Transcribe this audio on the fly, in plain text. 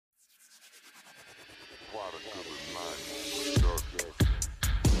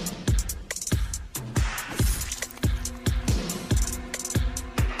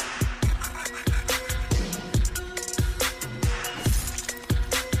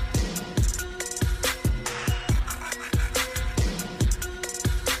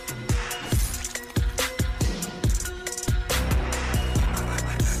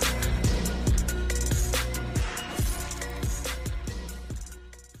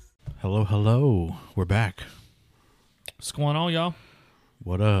Hello, hello. We're back. What's going on, y'all?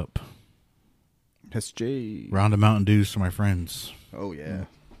 What up? SJ. Round of Mountain Dews to my friends. Oh, yeah.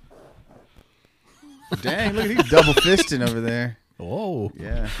 Dang, look at he's double fisting over there. Whoa.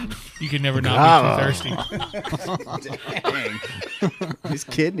 Yeah. You can never not be too thirsty. Dang. His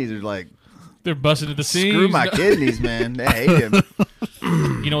kidneys are like, They're busting at the seams. screw my kidneys, man. They hate him.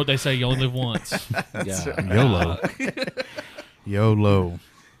 You know what they say? You only live once. YOLO. YOLO.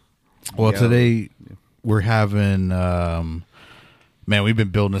 Well, Yo. today we're having, man, we've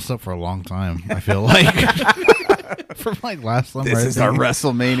been building this up for a long time, I feel like. From like last summer. This is our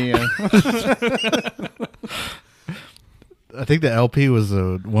WrestleMania. I think the LP was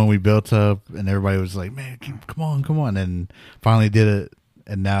when we built up and everybody was like, man, come on. And finally did it.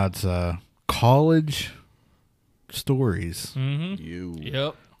 And now it's college stories. Mm-hmm. You.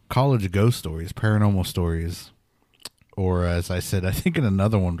 Yep. College ghost stories, paranormal stories. Or as I said, I think in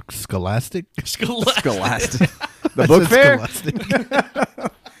another one, Scholastic. Scholastic. The book fair? Scholastic.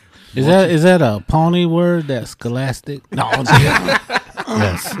 Is that a pony word? That scholastic? No, I'm just kidding.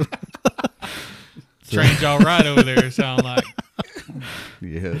 Yes. Trained y'all right over there, it sound like.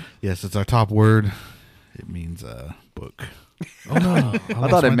 Yeah. Yes, it's our top word. It means book. Oh no! I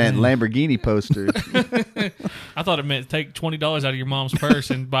thought it meant Lamborghini posters. I thought it meant take $20 out of your mom's purse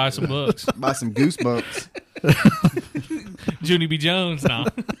and buy some books. Buy some Goosebumps. Junie B. Jones now.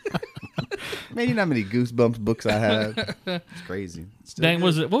 Man, you know how many Goosebumps books I have? It's crazy. Still Dang,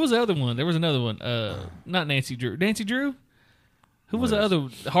 good. what was the other one? There was another one. Not Nancy Drew. Nancy Drew? Who was the other?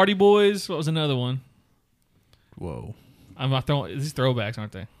 Hardy Boys. What was another one? Whoa! I'm not throwing these throwbacks,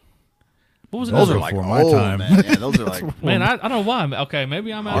 aren't they? What was Those another? are like before my old, time. man. Yeah, those are like... Man, I don't know why. Okay,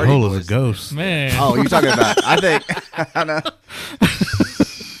 maybe I'm out. Hardy Nicole is Boys. a ghost. Man. Oh, you're talking about... I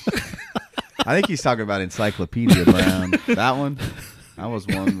think he's talking about Encyclopedia Brown. That one? That was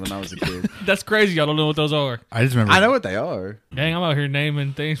one when I was a kid. That's crazy. Y'all don't know what those are. I just remember. I know what they are. Dang, I'm out here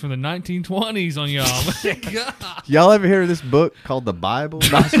naming things from the 1920s on y'all. God. Y'all ever hear of this book called The Bible?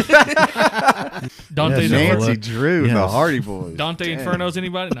 Dante, Yes, Nancy Drew and the Yes. Hardy Boys. Dante Dang. Inferno's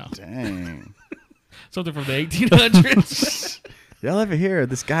anybody? No. Dang. Something from the 1800s. Y'all ever hear of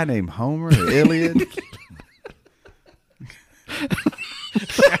this guy named Homer or Iliad?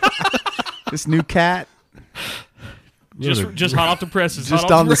 This new cat just hot off the presses. just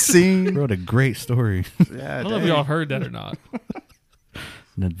hot off on the presses. scene. wrote a great story, Yeah, I don't know if y'all have heard that or not.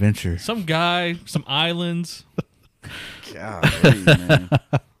 an adventure. Some guy, some islands. Golly, man.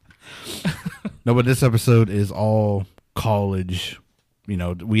 No, but this episode is all college. You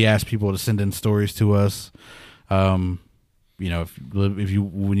know, we asked people to send in stories to us. You know, if you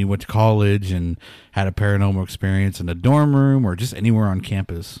when you went to college and had a paranormal experience in a dorm room or just anywhere on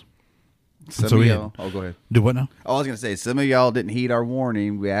campus. Some So of we y'all. Oh, go ahead. Do what now? I was going to say, some of y'all didn't heed our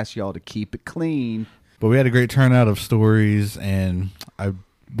warning. We asked y'all to keep it clean. But we had a great turnout of stories, and I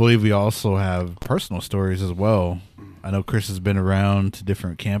believe we also have personal stories as well. I know Chris has been around to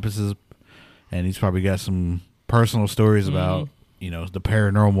different campuses, and he's probably got some personal stories about, you know, the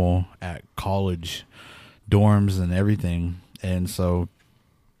paranormal at college dorms and everything. And so,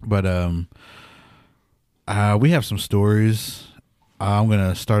 but we have some stories. I'm going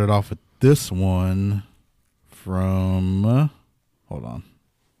to start it off with this one from, hold on.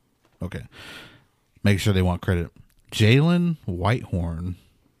 Okay. Make sure they want credit. Jalen Whitehorn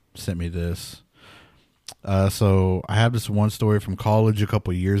sent me this. So I have this one story from college a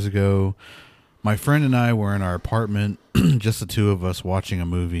couple years ago. My friend and I were in our apartment, just the two of us watching a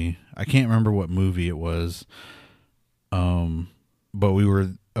movie. I can't remember what movie it was. But we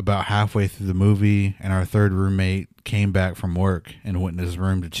were about halfway through the movie, and our third roommate came back from work and went in his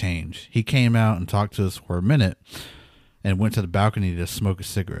room to change. He came out and talked to us for a minute and went to the balcony to smoke a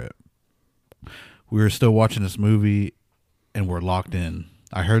cigarette. We were still watching this movie, and we're locked in.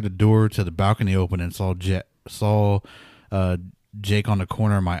 I heard the door to the balcony open and saw Jake on the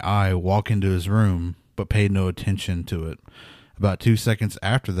corner of my eye walk into his room, but paid no attention to it. About 2 seconds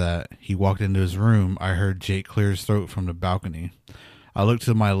after that, he walked into his room. I heard Jake clear his throat from the balcony. I looked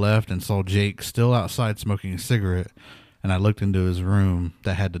to my left and saw Jake still outside smoking a cigarette, and I looked into his room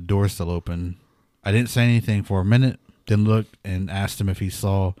that had the door still open. I didn't say anything for a minute, then looked and asked him if he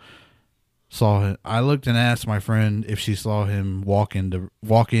saw him. I looked and asked my friend if she saw him walk in,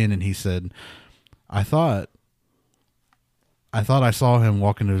 and he said, I thought I saw him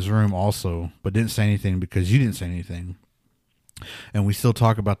walk into his room also, but didn't say anything because you didn't say anything. And we still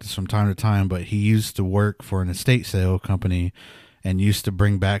talk about this from time to time, but he used to work for an estate sale company and used to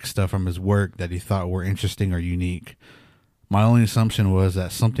bring back stuff from his work that he thought were interesting or unique. My only assumption was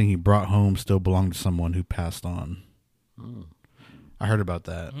that something he brought home still belonged to someone who passed on. I heard about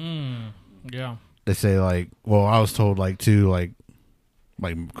that. Yeah. They say like, well, I was told like too, like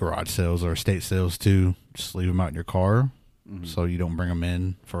garage sales or estate sales too. Just leave them out in your car, so you don't bring them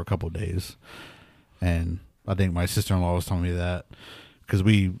in for a couple of days. And I think my sister-in-law was telling me that because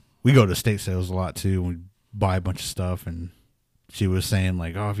we go to estate sales a lot too. And we buy a bunch of stuff, and she was saying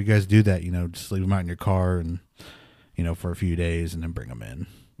like, oh, if you guys do that, just leave them out in your car and for a few days and then bring them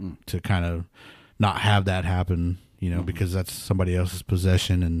in to kind of not have that happen. Because that's somebody else's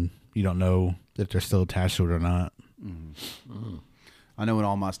possession, and you don't know if they're still attached to it or not. I know when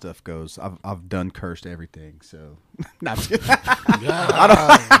all my stuff goes. I've done cursed everything, so not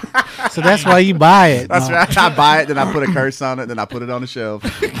So that's why you buy it. that's right. I buy it, then I put a curse on it, then I put it on the shelf.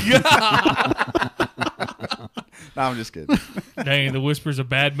 No, I'm just kidding. Dang, the whispers of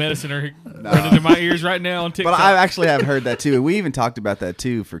bad medicine are running in my ears right now on TikTok. But I actually have heard that too. We even talked about that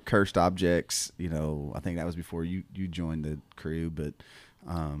too for cursed objects. I think that was before you joined the crew, but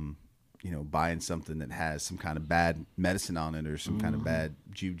buying something that has some kind of bad medicine on it or some kind of bad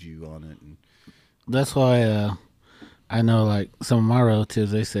juju on it. And that's why I know, like some of my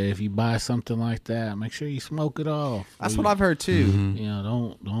relatives, they say if you buy something like that, make sure you smoke it off. That's what I've heard too.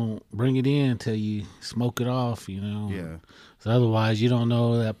 Don't bring it in until you smoke it off. Yeah. So otherwise, you don't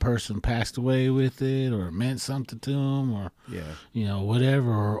know that person passed away with it or it meant something to them or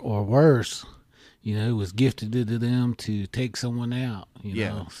whatever or worse. It was gifted to them to take someone out.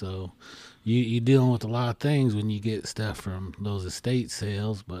 So you're dealing with a lot of things when you get stuff from those estate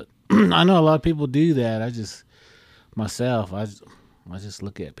sales. But I know a lot of people do that. I just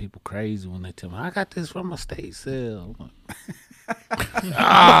look at people crazy when they tell me, I got this from a estate sale.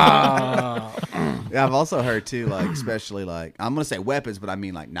 Yeah, I've also heard too, like especially like I'm gonna say weapons, but I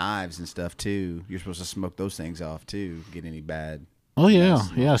mean like knives and stuff too. You're supposed to smoke those things off too. Get any bad. Oh yeah,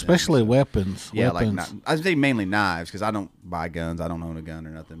 especially weapons. Yeah, weapons. like I'd say mainly knives because I don't buy guns. I don't own a gun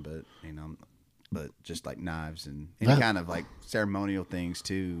or nothing, but but just like knives and any kind of like ceremonial things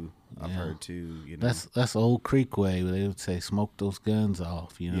too. I've heard too. That's old Creek way. They would say smoke those guns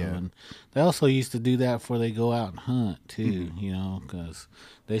off. And they also used to do that before they go out and hunt too. Because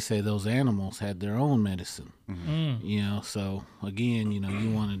they say those animals had their own medicine. So again,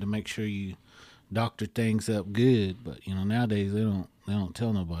 you wanted to make sure you doctor things up good, but nowadays they don't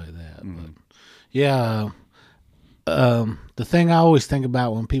tell nobody that. But the thing I always think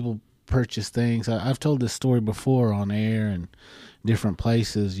about when people purchase things, I've told this story before on air and different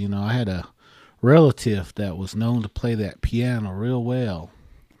places. I had a relative that was known to play that piano real well,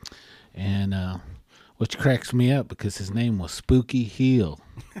 and which cracks me up because his name was Spooky Hill.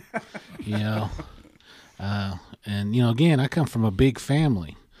 And again, I come from a big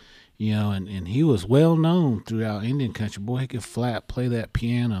family. And he was well known throughout Indian country. Boy, he could play that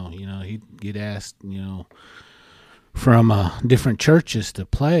piano. He'd get asked, from different churches to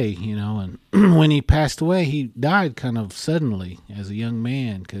play, and when he passed away, he died kind of suddenly as a young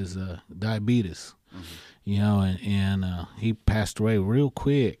man because diabetes, and he passed away real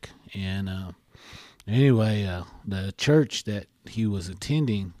quick. And anyway, the church that he was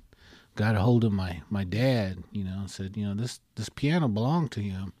attending got a hold of my dad, and said, this piano belonged to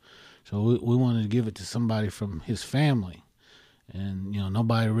him. So we wanted to give it to somebody from his family, and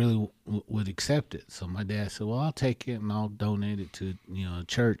nobody really would accept it. So my dad said, "Well, I'll take it and I'll donate it to a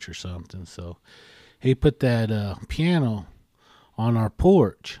church or something." So he put that piano on our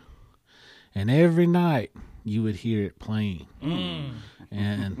porch, and every night you would hear it playing.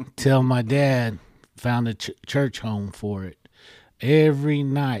 And till my dad found a church home for it, every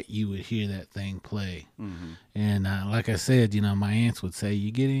night you would hear that thing play. And like I said, my aunts would say,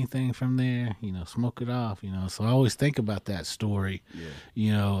 you get anything from there, smoke it off, So I always think about that story,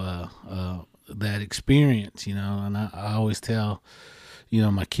 that experience, and I always tell,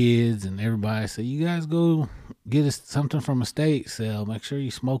 my kids and everybody, say, you guys go get us something from a estate sale. Make sure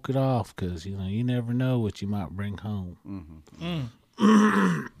you smoke it off because, you never know what you might bring home.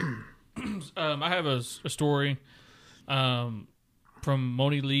 I have a story from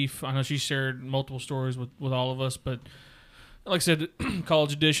Moni Leaf. I know she shared multiple stories with all of us, but like I said,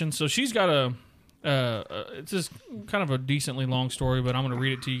 college edition. So she's got it's just kind of a decently long story, but I'm going to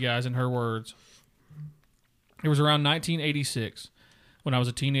read it to you guys in her words. It was around 1986 when I was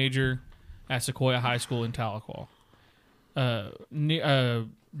a teenager at Sequoia High School in Tahlequah. Near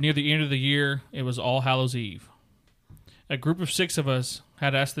the end of the year, it was All Hallows Eve. A group of 6 of us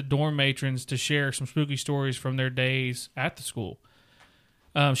had asked the dorm matrons to share some spooky stories from their days at the school.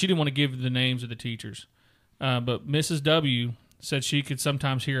 She didn't want to give the names of the teachers, but Mrs. W said she could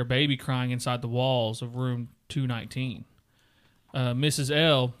sometimes hear a baby crying inside the walls of room 219. Mrs.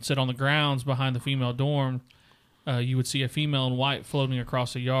 L said on the grounds behind the female dorm, you would see a female in white floating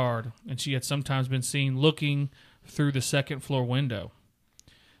across a yard, and she had sometimes been seen looking through the second floor window.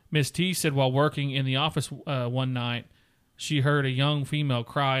 Miss T said while working in the office one night, she heard a young female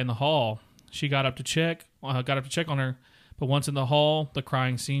cry in the hall. She got up to check on her, but once in the hall, the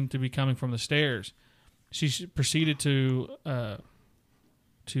crying seemed to be coming from the stairs. She proceeded to go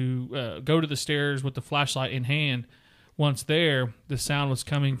to the stairs with the flashlight in hand. Once there, the sound was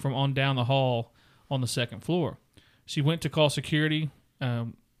coming from on down the hall on the second floor. She went to call security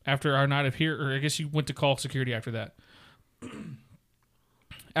after our night of or I guess she went to call security after that.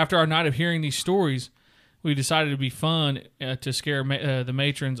 After our night of hearing these stories, we decided it would be fun to scare the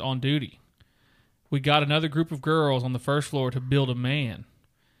matrons on duty. We got another group of girls on the first floor to build a man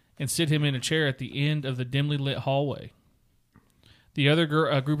and sit him in a chair at the end of the dimly lit hallway. The other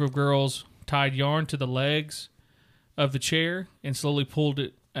group of girls tied yarn to the legs of the chair and slowly pulled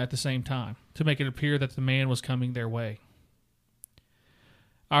it at the same time to make it appear that the man was coming their way.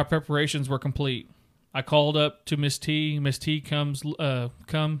 Our preparations were complete. I called up to Miss T. Miss T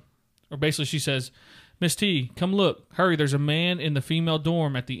basically she says, "Miss T, come look. Hurry, there's a man in the female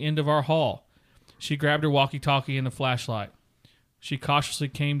dorm at the end of our hall." She grabbed her walkie-talkie and a flashlight. She cautiously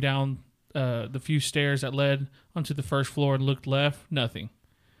came down the few stairs that led onto the first floor and looked left. Nothing.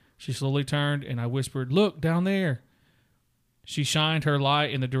 She slowly turned, and I whispered, "Look, down there." She shined her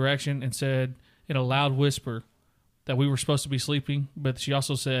light in the direction and said in a loud whisper that we were supposed to be sleeping, but she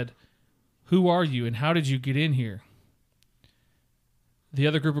also said, "Who are you, and how did you get in here?" The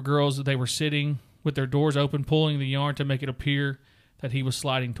other group of girls, they were sitting with their doors open, pulling the yarn to make it appear that he was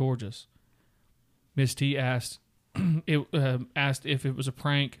sliding towards us. Miss T asked if it was a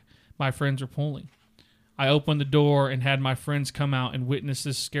prank my friends were pulling. I opened the door and had my friends come out and witness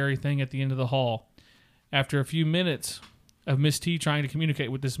this scary thing at the end of the hall. After a few minutes of Miss T trying to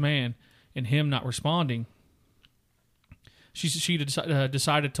communicate with this man and him not responding, she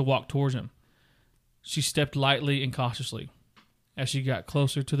decided to walk towards him. She stepped lightly and cautiously. As she got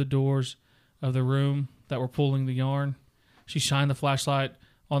closer to the doors of the room that were pulling the yarn, she shined the flashlight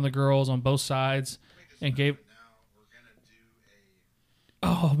on the girls on both sides and gave...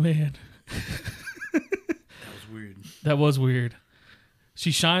 Oh, man. That was weird. That was weird.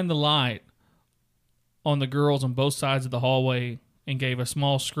 She shined the light on the girls on both sides of the hallway and gave a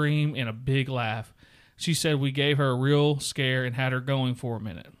small scream and a big laugh. She said we gave her a real scare and had her going for a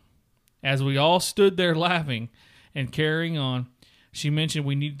minute. As we all stood there laughing and carrying on, she mentioned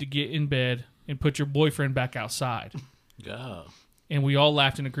we needed to get in bed and put your boyfriend back outside. God. And we all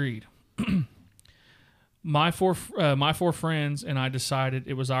laughed and agreed. My four friends and I decided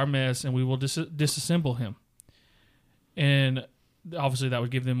it was our mess and we will disassemble him. And obviously that would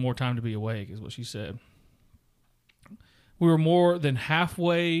give them more time to be awake, is what she said. We were more than half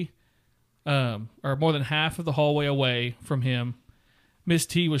of the hallway away from him. Miss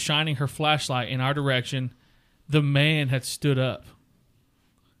T was shining her flashlight in our direction. The man had stood up.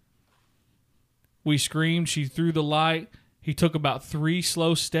 We screamed. She threw the light. He took about 3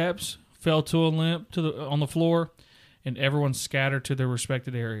 slow steps, fell to a limp on the floor, and everyone scattered to their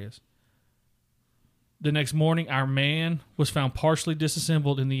respective areas. The next morning, our man was found partially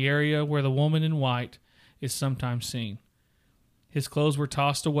disassembled in the area where the woman in white is sometimes seen. His clothes were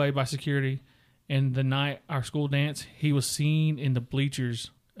tossed away by security, and the night our school dance, he was seen in the bleachers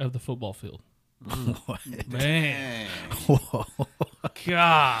of the football field. What? Man. Whoa.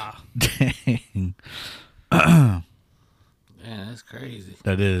 God. Dang. Man, that's crazy.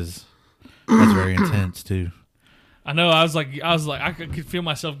 That's very intense too. I know. I was like, I could feel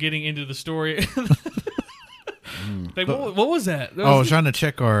myself getting into the story. Like, what was that? I was trying to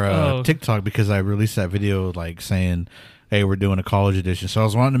check our TikTok because I released that video like saying, "Hey, we're doing a college edition." So I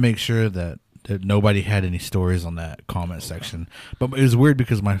was wanting to make sure that nobody had any stories on that comment section. But it was weird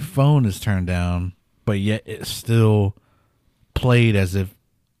because my phone is turned down, but yet it still played as if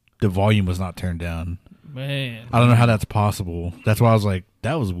the volume was not turned down. Man, I don't know how that's possible. That's why I was like,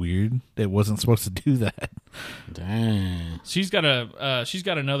 that was weird. It wasn't supposed to do that. Dang. she's got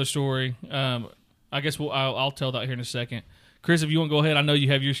another story. I guess I'll tell that here in a second. Chris, if you want to go ahead, I know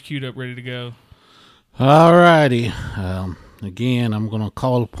you have yours queued up, ready to go. All righty. Again, I'm going to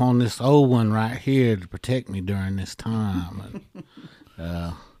call upon this old one right here to protect me during this time.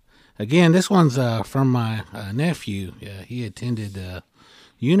 Again, this one's from my nephew. He attended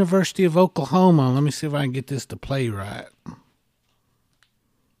University of Oklahoma. Let me see if I can get this to play right. Hello,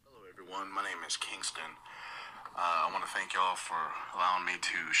 everyone. My name is Kingston. I want to thank y'all for allowing me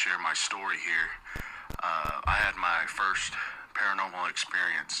to share my story here. I had my first paranormal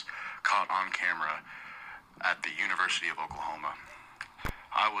experience caught on camera at the University of Oklahoma.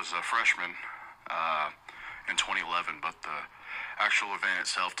 I was a freshman in 2011, but the actual event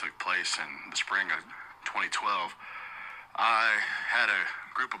itself took place in the spring of 2012. I had a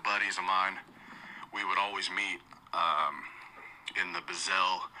group of buddies of mine. We would always meet in the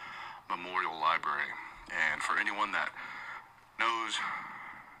Bazell Memorial Library. And for anyone that knows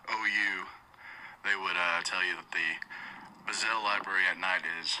OU, they would tell you that the Bazell Library at night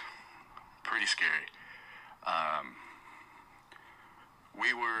is pretty scary.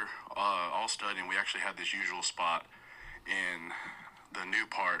 We were all studying. We actually had this usual spot in the new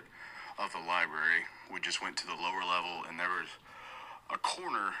part of the library. We just went to the lower level, and there was a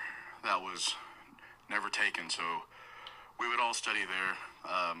corner that was never taken. So we would all study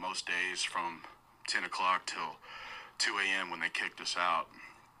there most days from 10 o'clock till 2 a.m. when they kicked us out.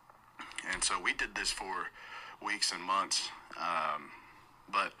 And so we did this for weeks and months.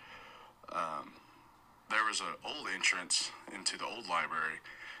 But there was an old entrance into the old library,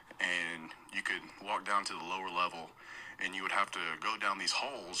 and you could walk down to the lower level, and you would have to go down these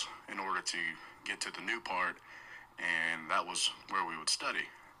halls in order to get to the new part, and that was where we would study.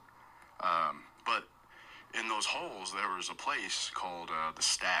 But in those halls, there was a place called the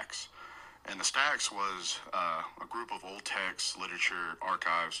Stacks, and the Stacks was a group of old texts, literature,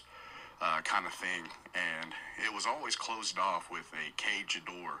 archives, kind of thing, and it was always closed off with a cage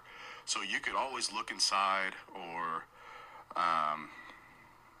door, so you could always look inside or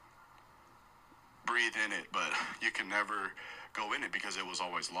breathe in it, but you could never go in it because it was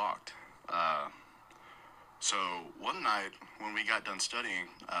always locked. So one night when we got done studying,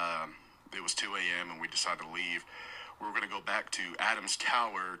 it was 2 a.m. and we decided to leave. We were going to go back to Adams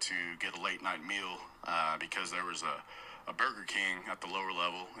Tower to get a late night meal because there was a Burger King at the lower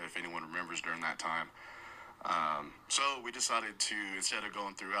level, if anyone remembers during that time. So we decided to, instead of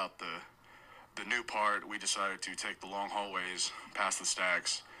going throughout the new part, we decided to take the long hallways past the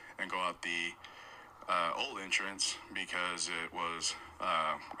Stacks and go out the old entrance because it was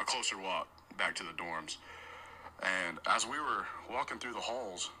a closer walk back to the dorms. And as we were walking through the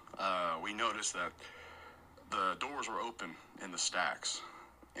halls, we noticed that the doors were open in the Stacks.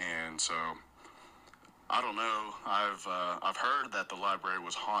 And so I don't know. I've heard that the library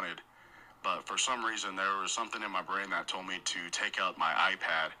was haunted, but for some reason there was something in my brain that told me to take out my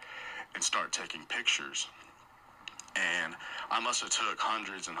iPad and start taking pictures. And I must have took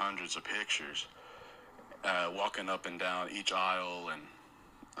hundreds and hundreds of pictures, walking up and down each aisle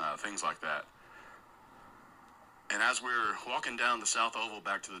and things like that. And as we were walking down the South Oval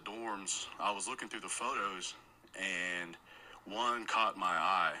back to the dorms, I was looking through the photos, and one caught my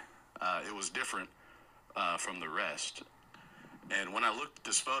eye. It was different from the rest. And when I looked at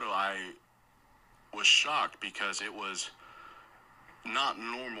this photo, I was shocked because it was not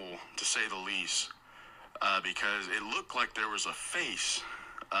normal, to say the least, because it looked like there was a face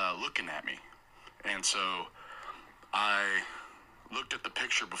looking at me. And so I looked at the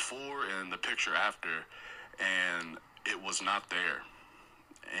picture before and the picture after, and it was not there.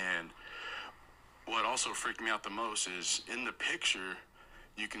 And what also freaked me out the most is in the picture,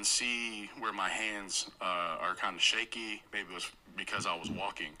 you can see where my hands are kind of shaky. Maybe it was because I was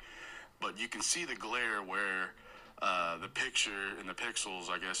walking, but you can see the glare where the picture and the pixels,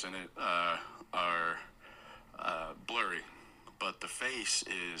 I guess, in it are blurry, but the face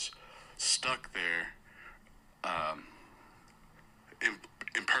is stuck there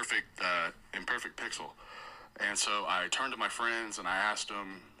in perfect pixel. And so I turned to my friends and I asked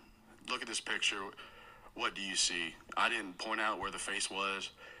them, look at this picture, what do you see? I didn't point out where the face was,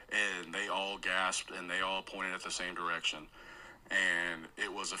 and they all gasped and they all pointed at the same direction. And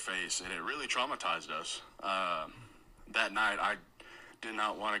it was a face, and it really traumatized us. That night, I did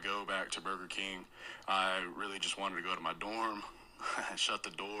not want to go back to Burger King. I really just wanted to go to my dorm, shut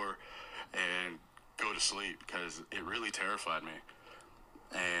the door, and go to sleep because it really terrified me.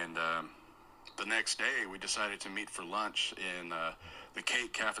 And the next day, we decided to meet for lunch in the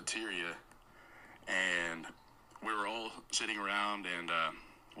Cake Cafeteria, and we were all sitting around, and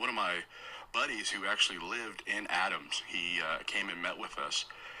one of my buddies who actually lived in Adams, he came and met with us,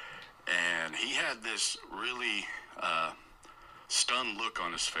 and he had this really stunned look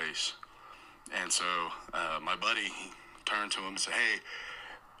on his face. And so my buddy, he turned to him and said, "Hey,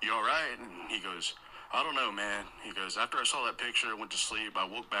 you all right?" And he goes, "I don't know, man." He goes, "After I saw that picture, I went to sleep. I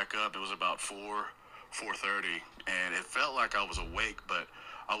woke back up. It was about 4:30, and it felt like I was awake, but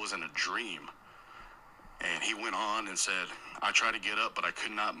I was in a dream." And he went on and said, "I tried to get up, but I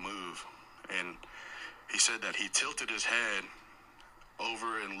could not move." And he said that he tilted his head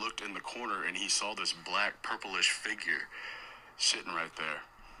over and looked in the corner, and he saw this black purplish figure sitting right there.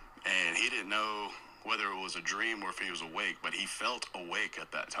 And he didn't know whether it was a dream or if he was awake, but he felt awake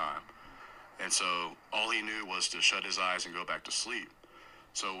at that time. And so all he knew was to shut his eyes and go back to sleep.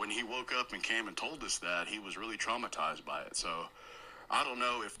 So when he woke up and came and told us that, he was really traumatized by it. So I don't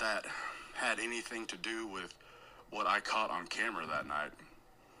know if that had anything to do with what I caught on camera that night.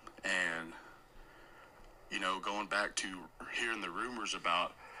 And, you know, going back to hearing the rumors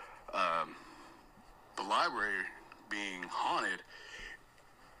about the library being haunted,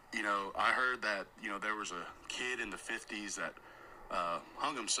 you know, I heard that, you know, there was a kid in the 50s that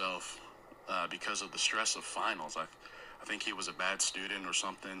hung himself because of the stress of finals. I think he was a bad student or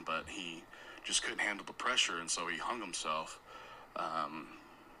something, but he just couldn't handle the pressure, and so he hung himself.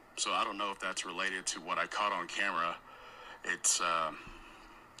 So I don't know if that's related to what I caught on camera. It's,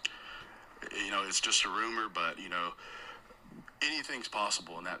 you know, it's just a rumor, but, you know, anything's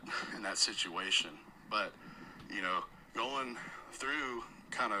possible in that situation. But, you know, going through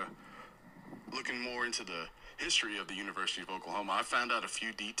kind of looking more into the history of the University of Oklahoma, I found out a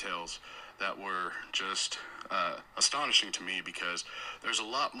few details that were just astonishing to me, because there's a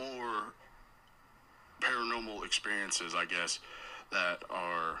lot more paranormal experiences, I guess, that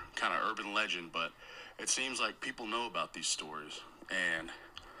are kind of urban legend, but it seems like people know about these stories. And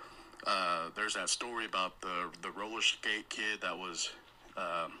there's that story about the roller skate kid that was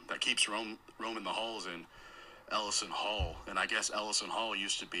that keeps roaming the halls in Ellison Hall. And I guess Ellison Hall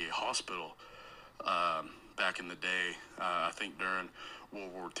used to be a hospital back in the day. I think during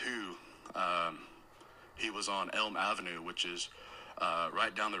World War II, he was on Elm Avenue, which is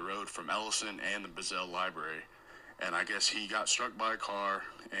right down the road from Ellison and the Bazell Library. And I guess he got struck by a car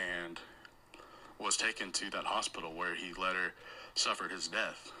and was taken to that hospital where he later suffered his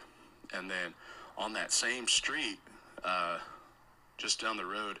death. And then on that same street, just down the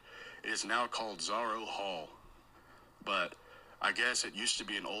road, is now called Zorro Hall. But I guess it used to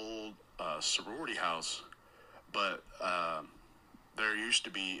be an old sorority house, but there used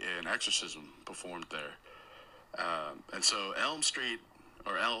to be an exorcism performed there. And so Elm Street,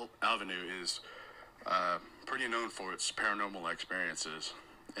 or Elm Avenue, is pretty known for its paranormal experiences.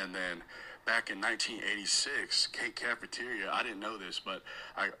 And then back in 1986, Cake Cafeteria, I didn't know this, but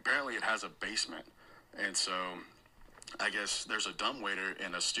apparently it has a basement. And so I guess there's a dumbwaiter,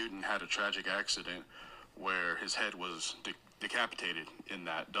 and a student had a tragic accident where his head was decapitated in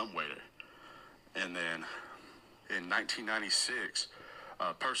that dumbwaiter. And then in 1996,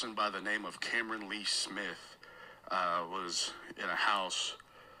 a person by the name of Cameron Lee Smith was in a house,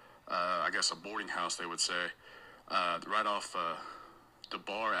 I guess a boarding house they would say, right off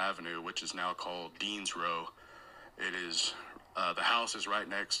DeBar Avenue, which is now called Dean's Row. It is, the house is right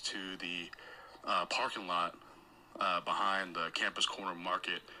next to the parking lot behind the Campus Corner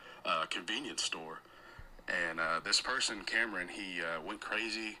Market convenience store. And this person, Cameron, he went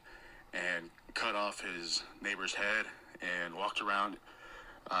crazy and cut off his neighbor's head and walked around,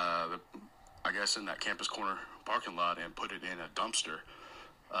 I guess, in that Campus Corner parking lot and put it in a dumpster,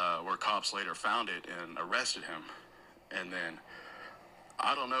 where cops later found it and arrested him. And then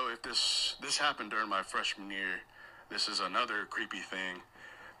I don't know if this happened during my freshman year. This is another creepy thing.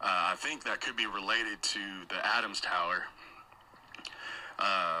 I think that could be related to the Adams Tower.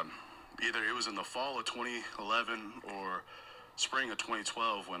 Either it was in the fall of 2011 or spring of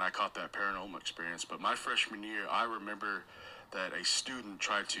 2012 when I caught that paranormal experience. But my freshman year, I remember that a student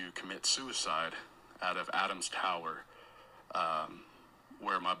tried to commit suicide out of Adams Tower,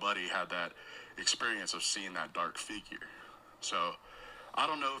 where my buddy had that experience of seeing that dark figure. So I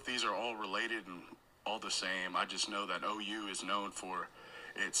don't know if these are all related and all the same. I just know that OU is known for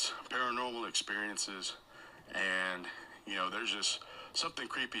its paranormal experiences, and, you know, there's just something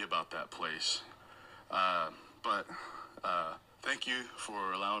creepy about that place. But thank you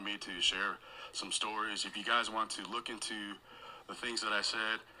for allowing me to share some stories. If you guys want to look into the things that I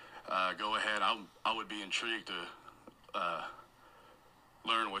said, go ahead. I would be intrigued to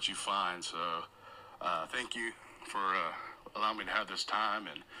learn what you find. So thank you for allowing me to have this time,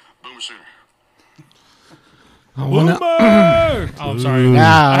 and Boomer Sooner. Oh, I'm sorry.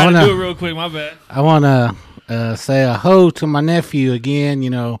 Nah, I had to do it real quick. My bad. I want to say a ho to my nephew again. You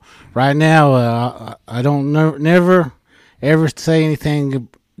know, right now I don't never ever say anything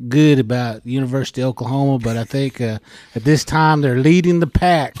good about University of Oklahoma, but I think at this time they're leading the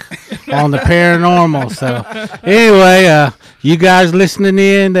pack on the paranormal. So anyway, you guys listening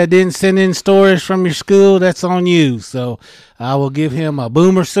in that didn't send in stories from your school, that's on you. So I will give him a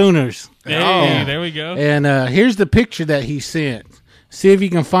Boomer Sooners. Hey, there we go. And here's the picture that he sent. See if you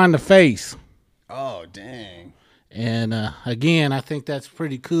can find the face. Oh, dang. And again, I think that's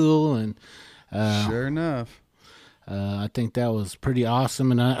pretty cool. And sure enough. I think that was pretty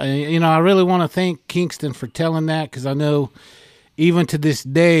awesome. And, I really want to thank Kingston for telling that, because I know even to this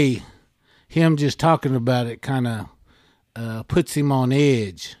day, him just talking about it kind of puts him on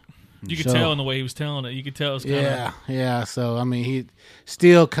edge. You could tell in the way he was telling it. You could tell it's kind of Yeah. So I mean, he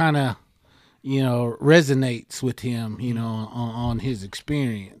still kind of resonates with him, on his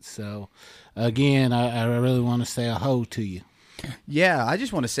experience. So again, I really want to say a ho to you. Yeah, I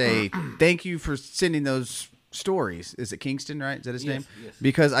just want to say thank you for sending those stories. Is it Kingston, right? Is that his name? Yes.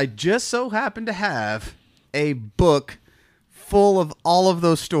 Because I just so happen to have a book full of all of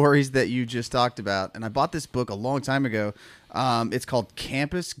those stories that you just talked about. And I bought this book a long time ago. It's called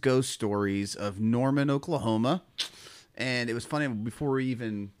Campus Ghost Stories of Norman, Oklahoma. And it was funny, before we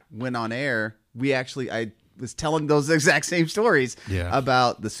even went on air, I was telling those exact same stories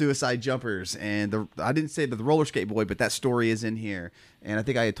about the suicide jumpers, and I didn't say the roller skate boy, but that story is in here. And I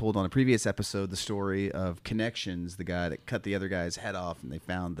think I had told on a previous episode the story of Connections, the guy that cut the other guy's head off, and they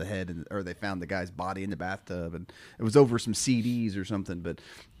found the head, or they found the guy's body in the bathtub, and it was over some CDs or something. But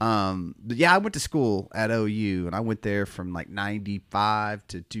yeah, I went to school at OU, and I went there from like 95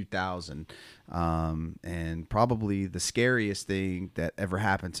 to 2000. And probably the scariest thing that ever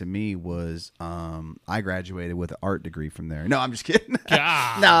happened to me was I graduated with an art degree from there. No, I'm just kidding. No,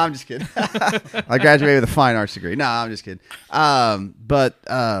 I'm just kidding. I graduated with a fine arts degree. No, I'm just kidding. But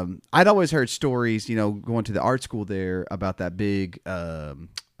I'd always heard stories, going to the art school there, about that big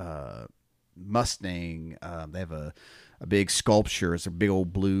Mustang. They have a big sculpture. It's a big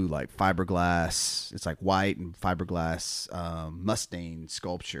old blue, like fiberglass. It's like white and fiberglass Mustang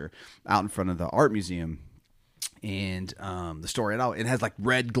sculpture out in front of the art museum. And the story, it has like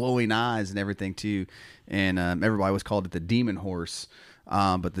red glowing eyes and everything too. And everybody always called it the demon horse.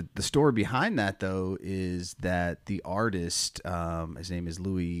 But the story behind that, though, is that the artist, his name is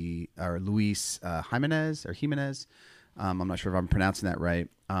Luis Jimenez. I'm not sure if I'm pronouncing that right.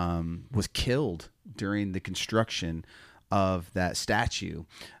 Was killed during the construction of that statue.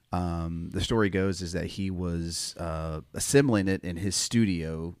 The story goes is that he was assembling it in his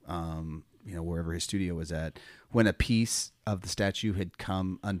studio, wherever his studio was at, when a piece of the statue had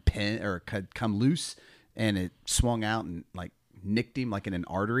come loose, and it swung out and like nicked him like in an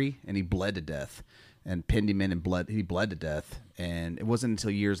artery, and he bled to death, and pinned him in, and he bled to death. And it wasn't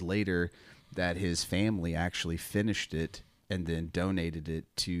until years later that his family actually finished it and then donated it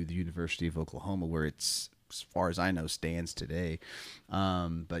to the University of Oklahoma, where it's, as far as I know, stands today.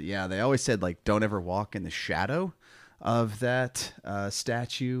 But yeah, they always said, like, don't ever walk in the shadow of that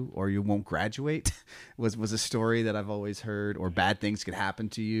statue or you won't graduate was a story that I've always heard. Or bad things could happen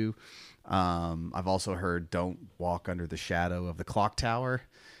to you. I've also heard don't walk under the shadow of the clock tower.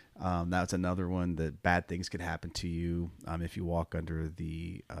 That's another one, that bad things could happen to you if you walk under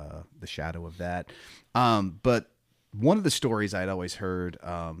the shadow of that. But one of the stories I'd always heard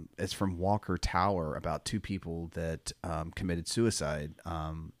is from Walker Tower, about two people that committed suicide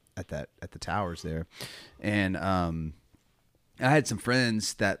at the towers there. And I had some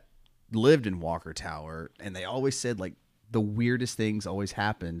friends that lived in Walker Tower, and they always said, like, the weirdest things always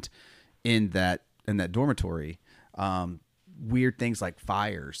happened in that dormitory. Weird things like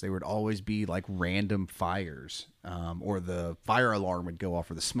fires. There would always be like random fires, or the fire alarm would go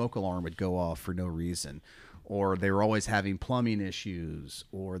off, or the smoke alarm would go off for no reason, or they were always having plumbing issues,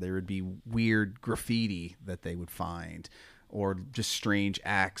 or there would be weird graffiti that they would find, or just strange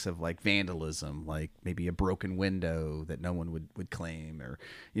acts of like vandalism, like maybe a broken window that no one would claim, or,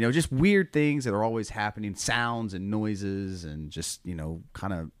 just weird things that are always happening, sounds and noises, and just,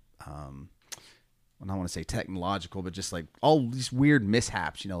 kind of, I don't want to say technological, but just like all these weird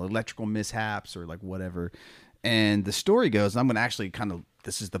mishaps, electrical mishaps or like whatever. And the story goes, I'm going to actually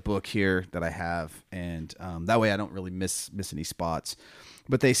this is the book here that I have. And that way I don't really miss any spots.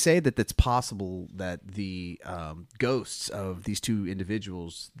 But they say that it's possible that the ghosts of these two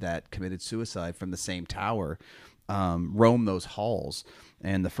individuals that committed suicide from the same tower roam those halls.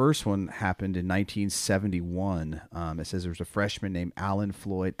 And the first one happened in 1971. It says there was a freshman named Alan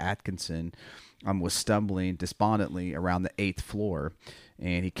Floyd Atkinson was stumbling despondently around the 8th floor,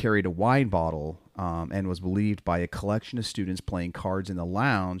 and he carried a wine bottle and was believed by a collection of students playing cards in the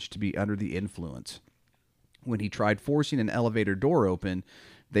lounge to be under the influence. When he tried forcing an elevator door open,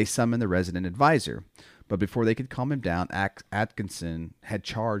 they summoned the resident advisor. But before they could calm him down, Atkinson had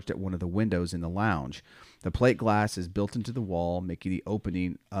charged at one of the windows in the lounge. The plate glass is built into the wall, making the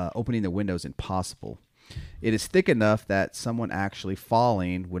opening the windows impossible. It is thick enough that someone actually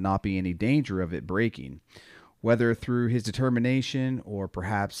falling would not be any danger of it breaking. Whether through his determination or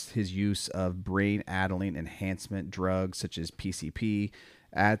perhaps his use of brain-addling enhancement drugs such as PCP,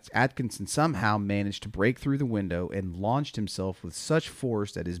 Atkinson somehow managed to break through the window and launched himself with such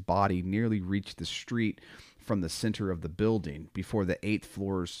force that his body nearly reached the street from the center of the building before the 8th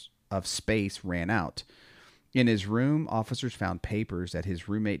floor's of space ran out. In his room, officers found papers that his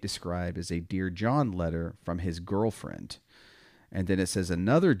roommate described as a Dear John letter from his girlfriend. And then it says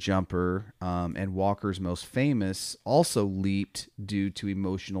another jumper, and Walker's most famous, also leaped due to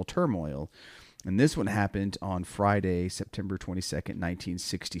emotional turmoil. And this one happened on Friday, September 22nd,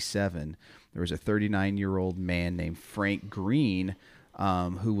 1967. There was a 39-year-old man named Frank Green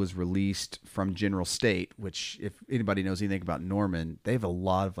who was released from General State, which, if anybody knows anything about Norman, they have a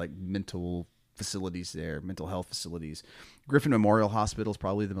lot of like mental facilities there, mental health facilities. Griffin Memorial Hospital is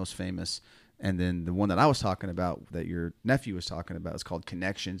probably the most famous. And then the one that I was talking about, that your nephew was talking about, is called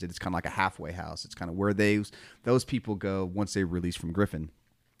Connections. It's kind of like a halfway house. It's kind of where those people go once they're released from Griffin.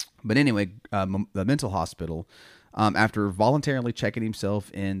 But anyway, the mental hospital, after voluntarily checking himself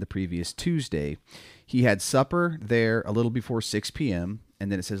in the previous Tuesday, he had supper there a little before 6 p.m.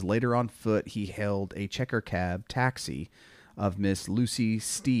 And then it says later on foot, he hailed a checker cab taxi of Miss Lucy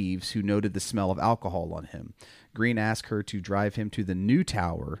Steeves, who noted the smell of alcohol on him. Green asked her to drive him to the new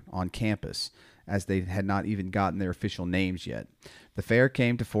tower on campus, as they had not even gotten their official names yet. The fare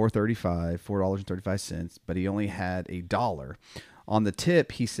came to $4.35, but he only had $1. On the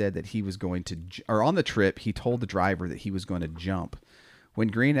tip, he said that he was going to, or on the trip, he told the driver that he was going to jump. When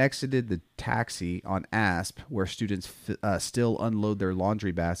Green exited the taxi on Asp, where students still unload their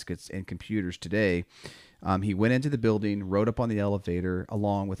laundry baskets and computers today, he went into the building, rode up on the elevator,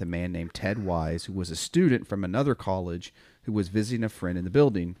 along with a man named Ted Wise, who was a student from another college who was visiting a friend in the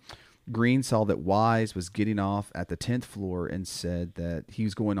building. Green saw that Wise was getting off at the 10th floor and said that he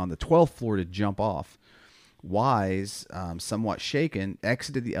was going on the 12th floor to jump off. Wise, somewhat shaken,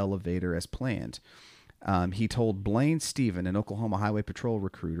 exited the elevator as planned. He told Blaine Stephen, an Oklahoma Highway Patrol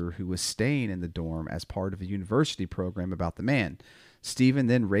recruiter who was staying in the dorm as part of a university program, about the man. Stephen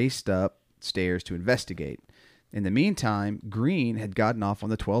then raced upstairs to investigate. In the meantime, Green had gotten off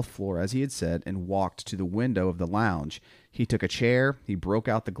on the 12th floor, as he had said, and walked to the window of the lounge. He took a chair. He broke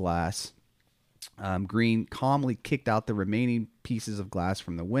out the glass. Green calmly kicked out the remaining pieces of glass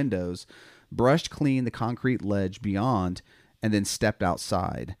from the windows, brushed clean the concrete ledge beyond, and then stepped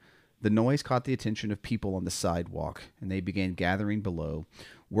outside. The noise caught the attention of people on the sidewalk, and they began gathering below.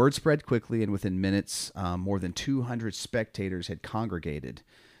 Word spread quickly, and within minutes, more than 200 spectators had congregated.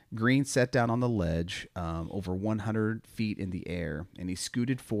 Green sat down on the ledge, over 100 feet in the air, and he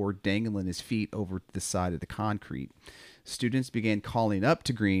scooted forward, dangling his feet over the side of the concrete. Students began calling up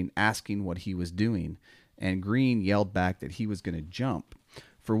to Green, asking what he was doing, and Green yelled back that he was going to jump.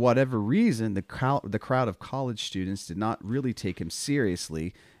 For whatever reason, the crowd of college students did not really take him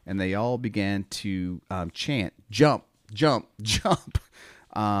seriously, and they all began to chant, "Jump, jump, jump."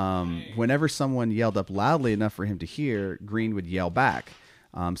 Whenever someone yelled up loudly enough for him to hear, Green would yell back.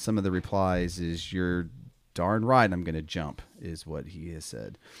 Some of the replies is, "You're darn right, I'm going to jump," is what he has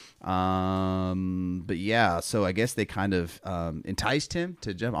said. But yeah, so I guess they kind of enticed him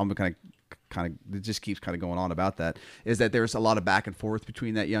to jump. I'm kind of it just keeps kind of going on about that, is that there's a lot of back and forth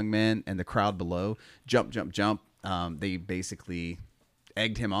between that young man and the crowd below. Jump, jump, jump. They basically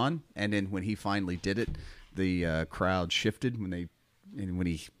egged him on, and then when he finally did it, the crowd shifted when he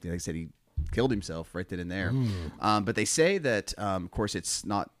said he killed himself right then and there. But they say that, of course, it's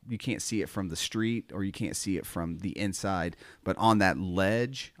not, you can't see it from the street, or you can't see it from the inside, but on that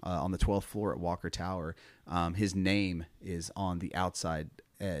ledge on the 12th floor at Walker Tower, his name is on the outside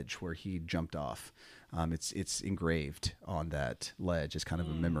edge where he jumped off. It's engraved on that ledge as kind of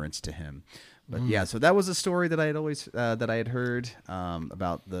a remembrance to him. But yeah, so that was a story that I had always that I had heard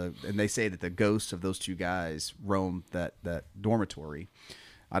about and they say that the ghosts of those two guys roam that dormitory.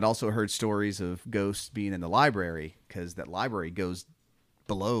 I'd also heard stories of ghosts being in the library, because that library goes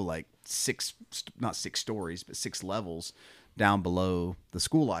below like not 6 stories, but 6 levels down below the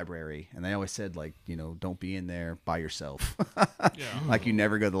school library. And they always said, like, don't be in there by yourself. Like, you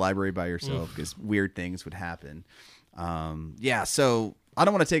never go to the library by yourself, because weird things would happen. So I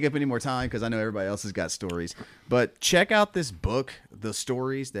don't want to take up any more time, because I know everybody else has got stories. But check out this book, the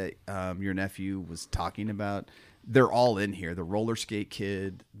stories that your nephew was talking about. They're all in here. The roller skate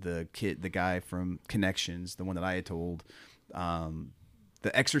kid, the guy from Connections, the one that I had told.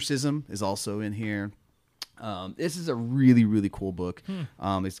 The Exorcism is also in here. This is a really, really cool book.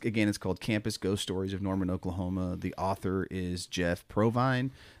 It's called Campus Ghost Stories of Norman, Oklahoma. The author is Jeff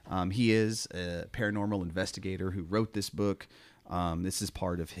Provine. He is a paranormal investigator who wrote this book. This is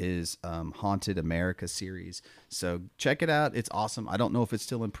part of his Haunted America series. So check it out. It's awesome. I don't know if it's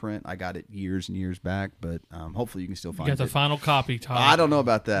still in print. I got it years and years back, but hopefully you can still find it. You got the final copy, Todd. I don't know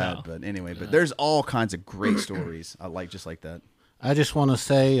about that, but anyway. But there's all kinds of great stories just like that. I just want to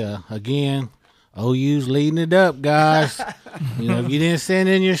say, again, OU's leading it up, guys. You know, if you didn't send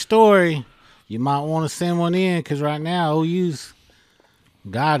in your story, you might want to send one in because right now OU's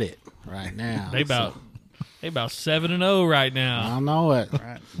got it right now. They about 7-0 right now. I know it.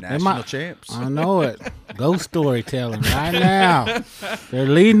 Right. National champs. I know it. Ghost storytelling right now. They're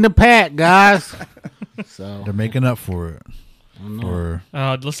leading the pack, guys. So They're making up for it. I know. Or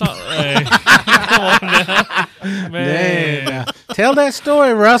Let's not. Hey, come on now, man. Yeah. Tell that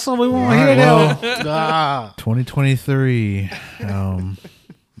story, Russell. We want to hear that. Ah. 2023.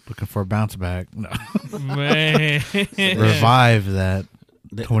 Looking for a bounce back. No. Man, Revive that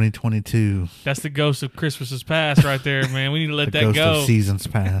 2022. that's the ghost of Christmas's past right there, man. We need to let The that ghost go. of seasons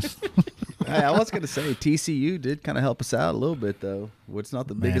past. Hey, I was going to say TCU did kind of help us out a little bit, though. It's not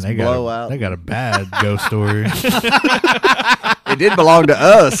the Man, biggest they blowout. got a bad ghost story. It did belong to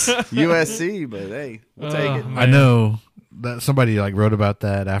us, USC, but hey, we'll take it. Man. I know that somebody like wrote about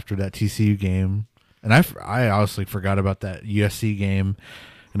that after that TCU game, and I honestly forgot about that USC game.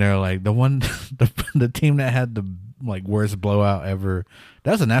 And they're like the team that had the like worst blowout ever.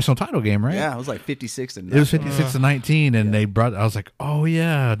 That was a national title game, right? Yeah, it was like 56 to 9. It was 56-19, and they brought. I was like, oh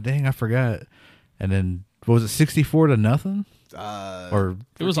yeah, dang, I forgot. And then what was it, 64-0? Or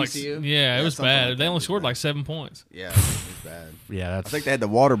It was like, TCU? yeah, it was something bad. like They that. only It was scored bad. like 7 points. Yeah, it was bad. yeah, I that's think they had the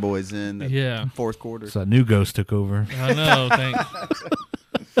Water Boys in the Yeah. fourth quarter. so a new ghost took over. I know.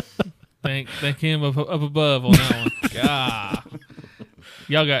 Thank him up above on that one. God,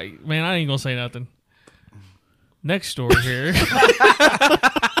 y'all got, man. I ain't gonna say nothing. Next story here.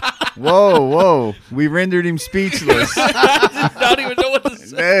 Whoa. We rendered him speechless. I don't even know what to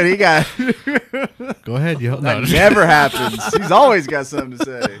say. Dude, he got Go ahead, yo. that No, never happens. He's always got something to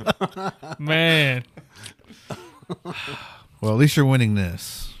say. Man, well, at least you're winning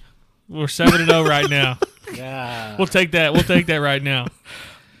this. we're 7-0 right now. God. We'll take that. We'll take that right now.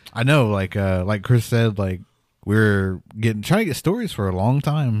 I know, like Chris said, like we're trying to get stories for a long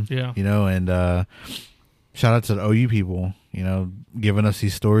time. Yeah. You know, and shout out to the OU people, you know, giving us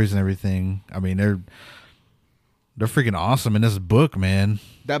these stories and everything. I mean, they're freaking awesome in this book, man.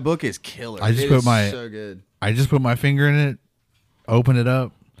 That book is killer. I just It put is my- so good. I just put my finger in it, open it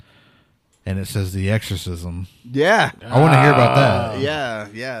up, and it says The Exorcism. Yeah. I want to hear about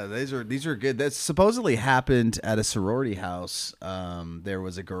that. Yeah. These are good. That supposedly happened at a sorority house. There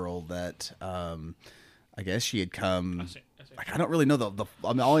was a girl that I guess she had come. Like, I don't really know I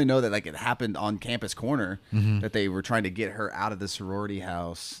only know that like it happened on Campus Corner, that they were trying to get her out of the sorority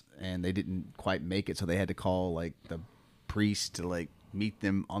house and they didn't quite make it, so they had to call like the priest to like meet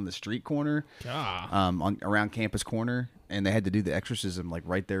them on the street corner, God. around Campus Corner, and they had to do the exorcism like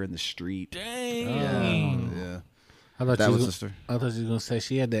right there in the street. Dang. Yeah. I thought That you was was, the story. I thought you was gonna say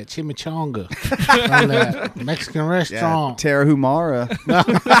she had that chimichanga from that Mexican Yeah, restaurant. Tara Humara.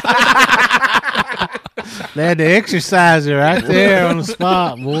 They had to exercise her right there on the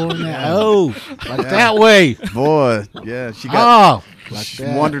spot, boy. Like that way. Boy, yeah, she got Oh, like she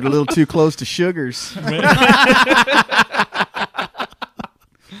that. wandered a little too close to sugars.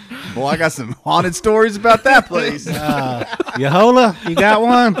 Boy, I got some haunted stories about that place. Yahola, you got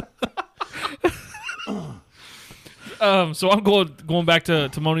one? So I'm going back to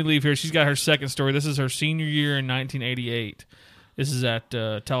Moni Leave here. She's got her second story. This is her senior year in 1988. This is at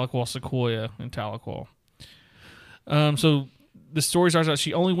Tahlequah Sequoia in Tahlequah. So the story starts out.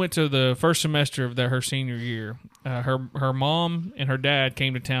 She only went to the first semester of her senior year. Her mom and her dad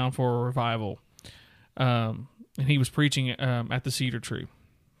came to town for a revival, and he was preaching at the Cedar Tree.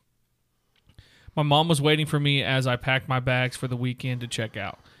 My mom was waiting for me as I packed my bags for the weekend to check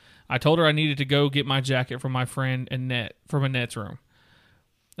out. I told her I needed to go get my jacket from my friend Annette from Annette's room.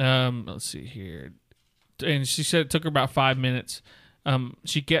 Let's see here, and she said it took her about 5 minutes.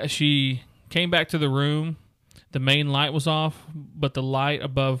 She came back to the room. The main light was off, but the light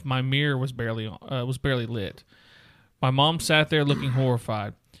above my mirror was barely lit. My mom sat there looking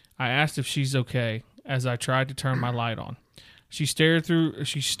horrified. I asked if she's okay as I tried to turn my light on. She stared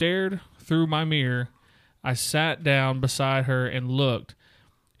through my mirror. I sat down beside her and looked.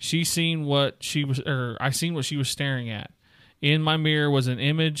 I seen what she was staring at. In my mirror was an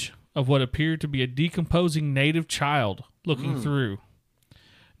image of what appeared to be a decomposing native child looking through.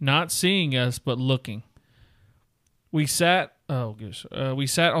 Not seeing us, but looking. We sat on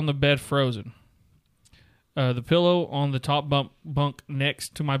the bed frozen. The pillow on the top bunk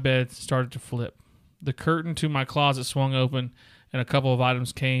next to my bed started to flip. The curtain to my closet swung open, and a couple of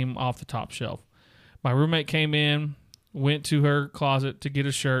items came off the top shelf. My roommate came in, went to her closet to get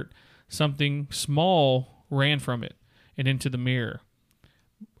a shirt. Something small ran from it and into the mirror.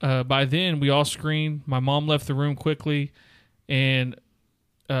 By then, we all screamed. My mom left the room quickly, and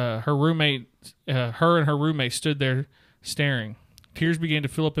her roommate, her and her roommate stood there staring. Tears began to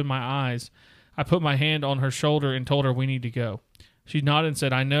fill up in my eyes. I put my hand on her shoulder and told her we need to go. She nodded and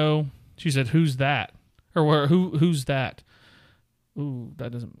said, "I know." She said, "Who's that?" Or who's that? Ooh,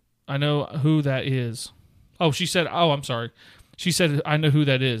 that doesn't. I know who that is. Oh, she said. Oh, I'm sorry. She said, "I know who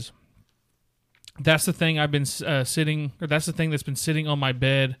that is." That's the thing I've been sitting, or that's the thing that's been sitting on my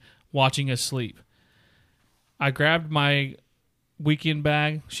bed watching us sleep. I grabbed my weekend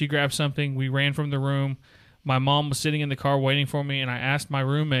bag. She grabbed something. We ran from the room. My mom was sitting in the car waiting for me, and I asked my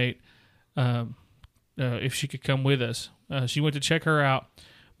roommate if she could come with us. She went to check her out.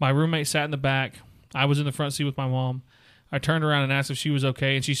 My roommate sat in the back. I was in the front seat with my mom. I turned around and asked if she was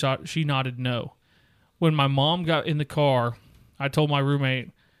okay, and she nodded no. When my mom got in the car, I told my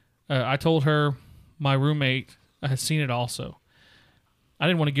roommate. I told her my roommate had seen it also. I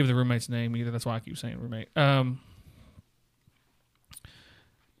didn't want to give the roommate's name either. That's why I keep saying roommate.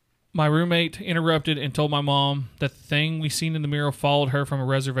 My roommate interrupted and told my mom that the thing we seen in the mirror followed her from a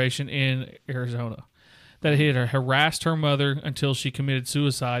reservation in Arizona. That it had harassed her mother until she committed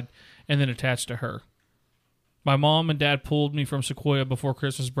suicide and then attached to her. My mom and dad pulled me from Sequoia before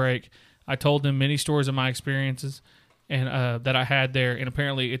Christmas break. I told them many stories of my experiences and that I had there, and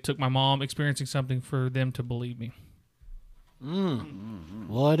apparently it took my mom experiencing something for them to believe me.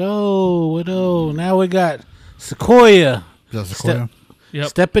 What-oh. Now we got Sequoia. Is that Sequoia? Yep.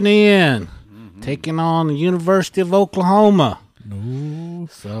 Stepping in, taking on the University of Oklahoma. No.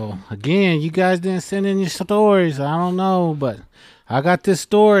 So, again, you guys didn't send in your stories. I don't know, but I got this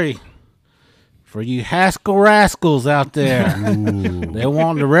story for you Haskell Rascals out there. They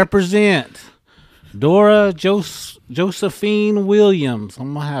want to represent Dora Josephine Williams.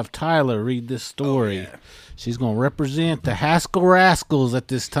 I'm going to have Tyler read this story. Oh, yeah. She's going to represent the Haskell Rascals at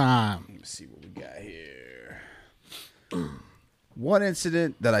this time. Let me see what we got here. One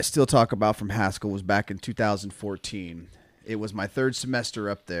incident that I still talk about from Haskell was back in 2014. It was my third semester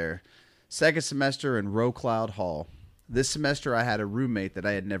up there. Second semester in Rowcloud Hall. This semester I had a roommate that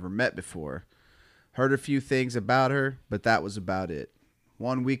I had never met before. Heard a few things about her, but that was about it.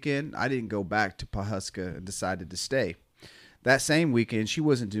 One weekend, I didn't go back to Pawhuska and decided to stay. That same weekend, she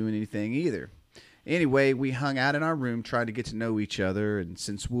wasn't doing anything either. Anyway, we hung out in our room trying to get to know each other, and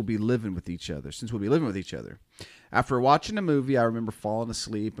since we'll be living with each other. After watching a movie, I remember falling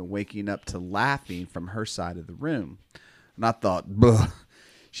asleep and waking up to laughing from her side of the room. And I thought,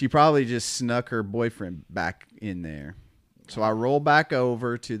 she probably just snuck her boyfriend back in there. So I rolled back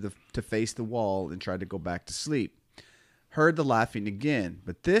over to face the wall and tried to go back to sleep. Heard the laughing again,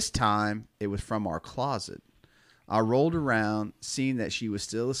 but this time it was from our closet. I rolled around, seeing that she was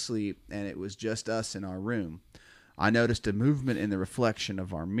still asleep, and it was just us in our room. I noticed a movement in the reflection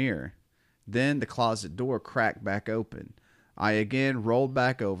of our mirror. Then the closet door cracked back open. I again rolled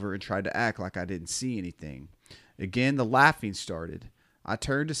back over and tried to act like I didn't see anything. Again, the laughing started. I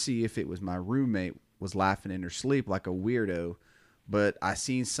turned to see if it was my roommate was laughing in her sleep like a weirdo, but I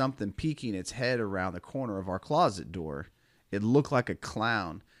seen something peeking its head around the corner of our closet door. It looked like a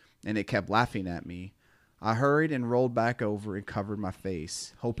clown, and it kept laughing at me. I hurried and rolled back over and covered my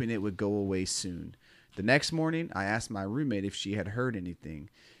face, hoping it would go away soon. The next morning, I asked my roommate if she had heard anything.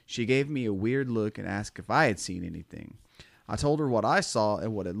 She gave me a weird look and asked if I had seen anything. I told her what I saw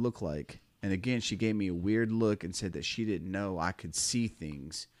and what it looked like. And again, she gave me a weird look and said that she didn't know I could see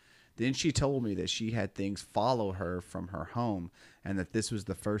things. Then she told me that she had things follow her from her home and that this was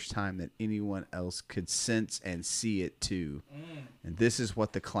the first time that anyone else could sense and see it too. And this is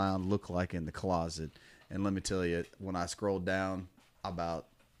what the clown looked like in the closet. And let me tell you, when I scrolled down, about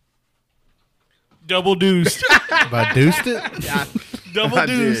double deuced. About deuced it? Yeah, Double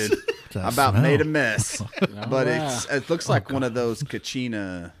deuced. About smell? made a mess. But wow. it looks like one of those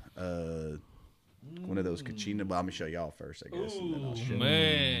Kachina. One of those Kachina. Well, let me show y'all first, I guess. And then I'll show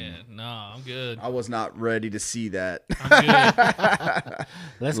Man, nah, I'm good. I was not ready to see that. I'm good.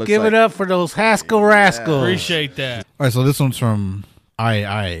 Let's Looks give like- it up for those Haskell Rascals. Appreciate that. All right, so this one's from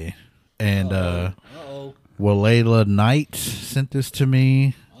I and Walayla Knight sent this to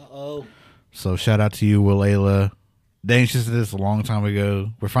me. So shout out to you, Walayla. Dane, she said this a long time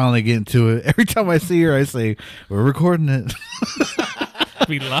ago. We're finally getting to it. Every time I see her, I say, we're recording it.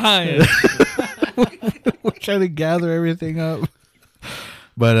 Be lying. We're trying to gather everything up.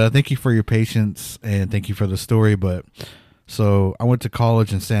 But thank you for your patience and thank you for the story. But so I went to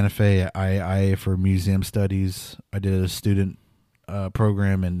college in Santa Fe at IIA for museum studies. I did a student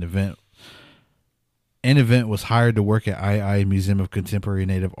program and event. An event was hired to work at IIA Museum of Contemporary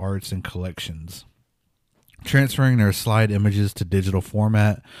Native Arts and Collections, transferring their slide images to digital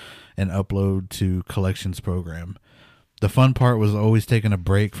format and upload to collections program. The fun part was always taking a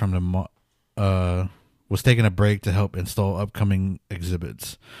break from taking a break to help install upcoming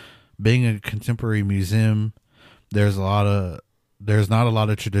exhibits. Being a contemporary museum, there's not a lot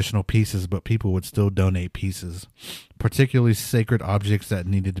of traditional pieces, but people would still donate pieces, particularly sacred objects that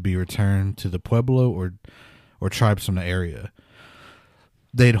needed to be returned to the pueblo or tribes from the area.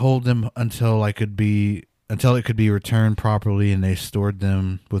 They'd hold them until it could be returned properly, and they stored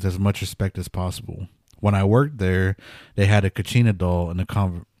them with as much respect as possible. When I worked there, they had a Kachina doll in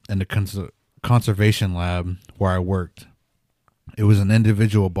the conservation lab where I worked. It was an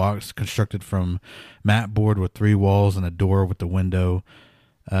individual box constructed from mat board with 3 walls and a door with the window.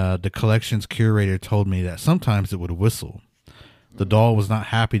 The collection's curator told me that sometimes it would whistle. The doll was not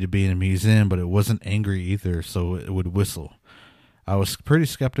happy to be in a museum, but it wasn't angry either, so it would whistle. I was pretty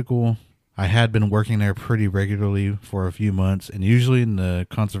skeptical. I had been working there pretty regularly for a few months, and usually in the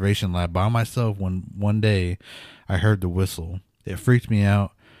conservation lab by myself. When one day I heard the whistle, it freaked me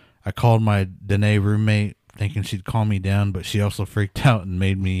out. I called my Danae roommate, thinking she'd calm me down, but she also freaked out and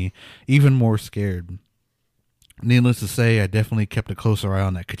made me even more scared. Needless to say, I definitely kept a closer eye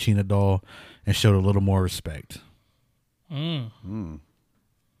on that Kachina doll and showed a little more respect. That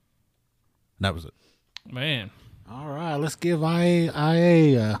was it. Man. All right, let's give IA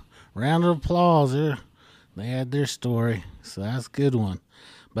a round of applause here. They had their story, so that's a good one.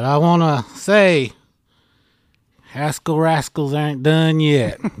 But I want to say, Haskell Rascals ain't done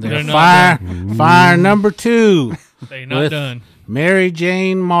yet. They're fire number 2. They not done. Mary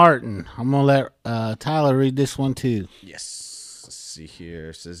Jane Martin. I'm going to let Tyler read this one too. Yes. Let's see here.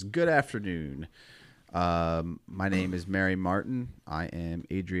 It says, good afternoon. My name is Mary Martin. I am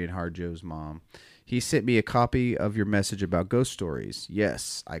Adrian Harjo's mom. He sent me a copy of your message about ghost stories.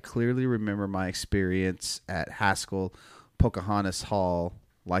 Yes, I clearly remember my experience at Haskell Pocahontas Hall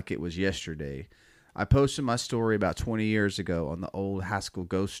like it was yesterday. I posted my story about 20 years ago on the old Haskell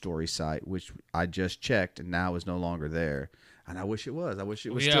Ghost Story site, which I just checked and now is no longer there. And I wish it was. I wish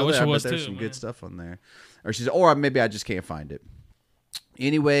it was still there. But there's some good stuff on there. Or maybe I just can't find it.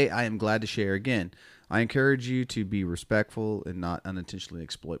 Anyway, I am glad to share again. I encourage you to be respectful and not unintentionally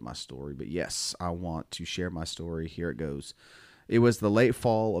exploit my story. But yes, I want to share my story. Here it goes. It was the late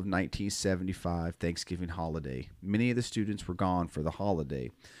fall of 1975 Thanksgiving holiday. Many of the students were gone for the holiday.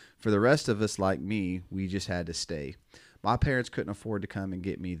 For the rest of us, like me, we just had to stay. My parents couldn't afford to come and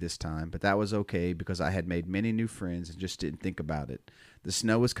get me this time, but that was okay because I had made many new friends and just didn't think about it. The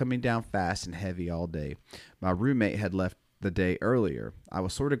snow was coming down fast and heavy all day. My roommate had left the day earlier. I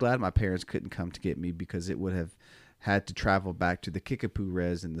was sort of glad my parents couldn't come to get me because it would have had to travel back to the Kickapoo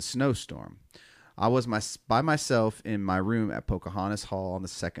Res in the snowstorm. I was by myself in my room at Pocahontas Hall on the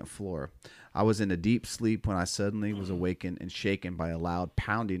 2nd floor. I was in a deep sleep when I suddenly was awakened and shaken by a loud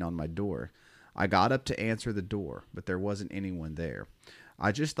pounding on my door. I got up to answer the door, but there wasn't anyone there.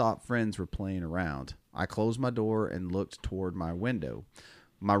 I just thought friends were playing around. I closed my door and looked toward my window.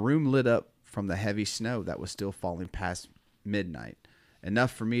 My room lit up from the heavy snow that was still falling past midnight,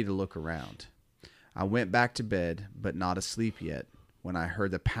 enough for me to look around. I went back to bed, but not asleep yet, when I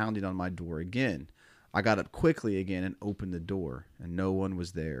heard the pounding on my door again. I got up quickly again and opened the door, and no one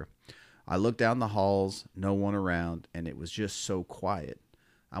was there. I looked down the halls, no one around, and it was just so quiet.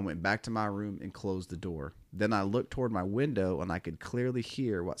 I went back to my room and closed the door. Then I looked toward my window, and I could clearly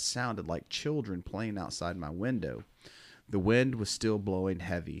hear what sounded like children playing outside my window. The wind was still blowing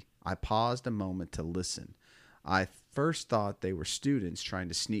heavy. I paused a moment to listen. I first thought they were students trying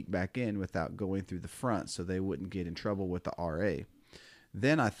to sneak back in without going through the front so they wouldn't get in trouble with the RA.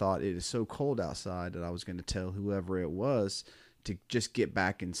 Then I thought it is so cold outside that I was going to tell whoever it was to just get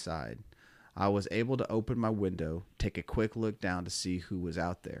back inside. I was able to open my window, take a quick look down to see who was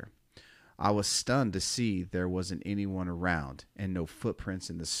out there. I was stunned to see there wasn't anyone around and no footprints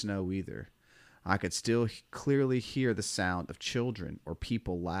in the snow either. I could still clearly hear the sound of children or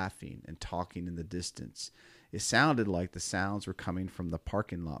people laughing and talking in the distance. It sounded like the sounds were coming from the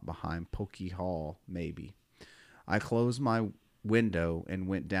parking lot behind Pokey Hall, maybe. I closed my window and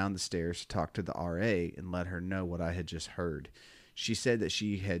went down the stairs to talk to the RA and let her know what I had just heard. She said that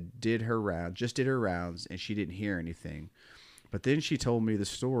she did her rounds and she didn't hear anything. But then she told me the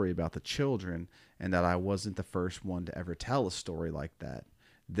story about the children and that I wasn't the first one to ever tell a story like that.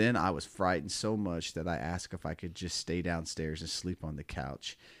 Then I was frightened so much that I asked if I could just stay downstairs and sleep on the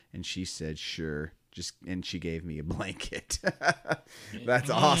couch. And she said, sure. And she gave me a blanket. That's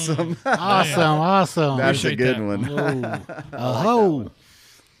awesome. Awesome. That's a good one.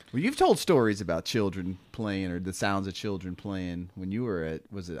 Well, you've told stories about children playing or the sounds of children playing when you were at,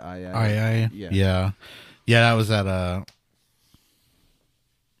 was it II? Yeah. That was at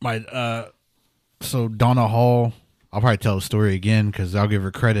so Donna Hall I'll probably tell the story again because I'll give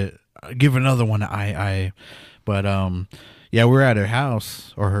her credit. Give another one to but yeah, we're at her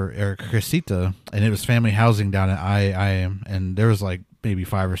house or her casita, and it was family housing down at and there was like maybe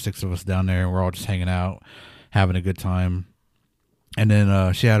 5 or 6 of us down there, and we're all just hanging out, having a good time. And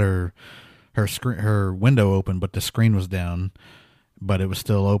then she had her window open, but the screen was down, but it was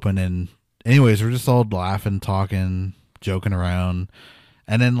still open. And anyways, we're just all laughing, talking, joking around.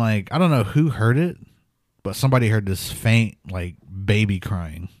 And then, like, I don't know who heard it, but somebody heard this faint, like, baby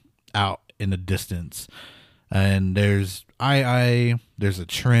crying out in the distance. And there's there's a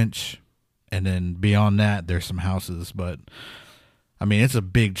trench, and then beyond that, there's some houses. But, I mean, it's a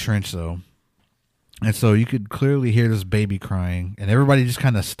big trench, though. And so you could clearly hear this baby crying, and everybody just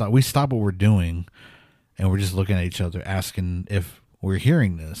kind of stop. We stop what we're doing, and we're just looking at each other, asking if we're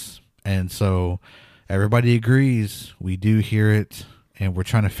hearing this. And so everybody agrees we do hear it, and we're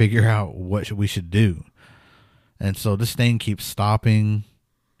trying to figure out what we should do. And so this thing keeps stopping,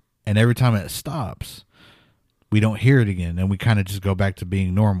 and every time it stops, we don't hear it again, and we kind of just go back to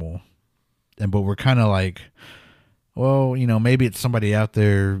being normal. But we're kind of like, well, you know, maybe it's somebody out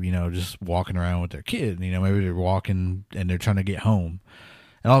there, you know, just walking around with their kid. You know, maybe they're walking and they're trying to get home.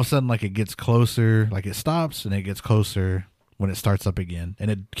 And all of a sudden, like, it gets closer, like it stops and it gets closer when it starts up again. And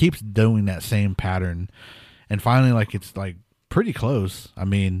it keeps doing that same pattern. And finally, like, it's like pretty close. I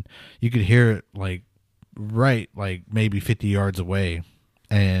mean, you could hear it like right, like maybe 50 yards away.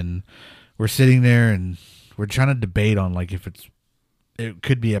 And we're sitting there and we're trying to debate on, like, if it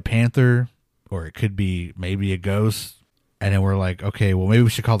could be a panther or it could be maybe a ghost. And then we're like, okay, well, maybe we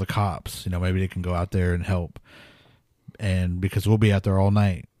should call the cops. You know, maybe they can go out there and help. And because we'll be out there all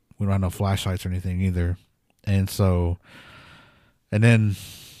night. We don't have no flashlights or anything either. And so, and then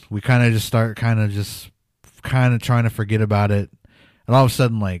we kind of just start kind of trying to forget about it. And all of a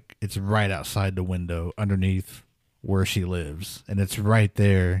sudden, like, it's right outside the window underneath where she lives. And it's right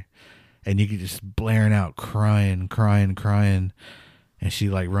there. And you can just blaring out, crying. And she,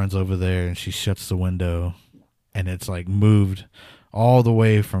 like, runs over there and she shuts the window. And it's, like, moved all the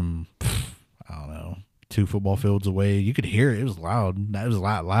way from, I don't know, 2 football fields away. You could hear it. It was loud. That was a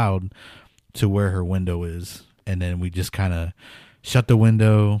lot loud to where her window is. And then we just kind of shut the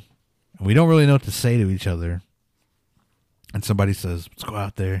window. And we don't really know what to say to each other. And somebody says, let's go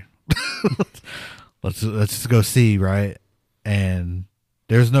out there. let's just go see, right? And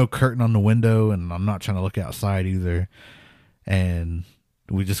there's no curtain on the window, and I'm not trying to look outside either. And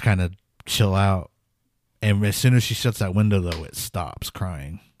we just kind of chill out. And as soon as she shuts that window, though, it stops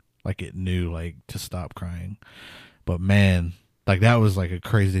crying. Like, it knew, like, to stop crying. But, man, like, that was, like, a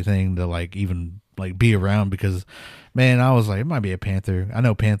crazy thing to, like, even, like, be around. Because, man, I was like, it might be a panther. I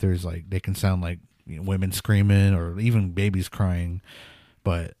know panthers, like, they can sound like, you know, women screaming or even babies crying.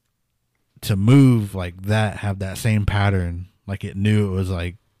 But to move like that, have that same pattern, like, it knew it was,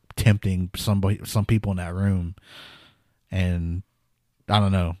 like, tempting some people in that room. And I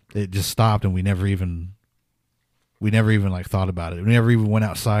don't know, it just stopped, and we never even like thought about it. We never even went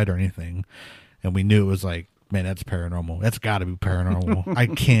outside or anything. And we knew it was like, man, that's paranormal. That's got to be paranormal. I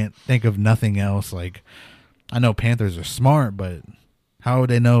can't think of nothing else. Like, I know panthers are smart, but how would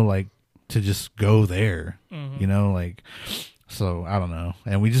they know, like, to just go there? Mm-hmm. You know, like, so I don't know.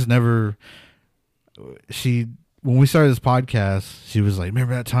 And we just never, when we started this podcast, she was like,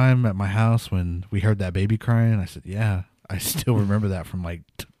 remember that time at my house when we heard that baby crying? I said, yeah, I still remember that from like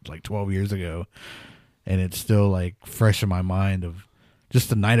 12 years ago. And it's still, like, fresh in my mind of just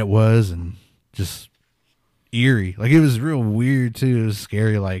the night it was, and just eerie. Like, it was real weird too. It was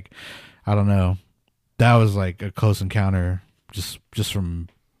scary. Like, I don't know. That was like a close encounter just from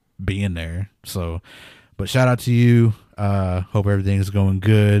being there. So, but shout out to you. Hope everything is going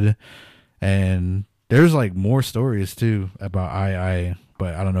good. And there's, like, more stories too about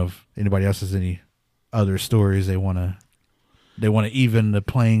but I don't know if anybody else has any other stories they want to even the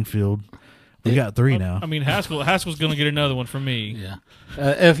playing field. We got 3 now. I mean, Haskell's going to get another one from me. Yeah.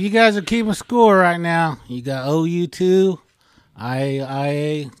 If you guys are keeping score right now, you got OU 2,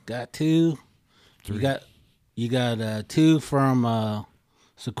 IA got 2. 3. You got 2 from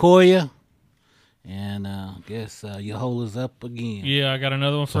Sequoia, and I guess Yahola's up again. Yeah, I got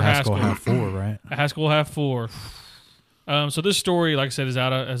another one for Haskell. Haskell. Have 4, right? Haskell will have 4. So this story, like I said, is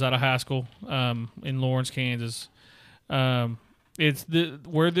out of Haskell, in Lawrence, Kansas. It's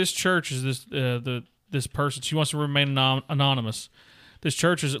where this church is. This person, she wants to remain anonymous. This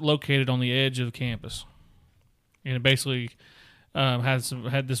church is located on the edge of the campus, and it basically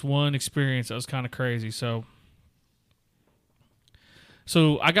had this one experience that was kind of crazy. So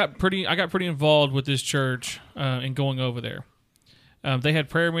I got pretty involved with this church in going over there. They had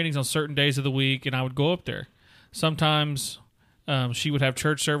prayer meetings on certain days of the week, and I would go up there. Sometimes she would have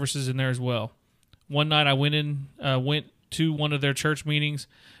church services in there as well. One night I went to one of their church meetings,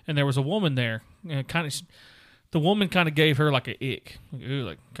 and there was a woman there. The woman kind of gave her like a ick,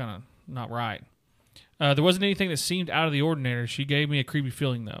 like kind of not right. There wasn't anything that seemed out of the ordinary. She gave me a creepy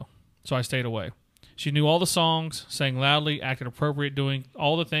feeling though, so I stayed away. She knew all the songs, sang loudly, acted appropriate, doing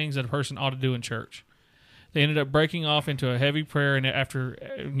all the things that a person ought to do in church. They ended up breaking off into a heavy prayer, and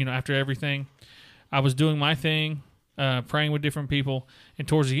after everything, I was doing my thing, praying with different people, and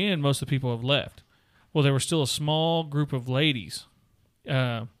towards the end, most of the people have left. Well, there was still a small group of ladies,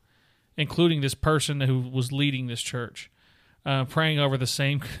 including this person who was leading this church, praying over the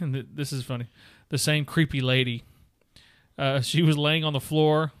same. This is funny. The same creepy lady. She was laying on the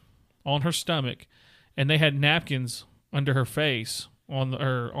floor, on her stomach, and they had napkins under her face on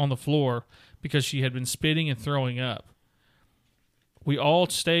the floor because she had been spitting and throwing up. We all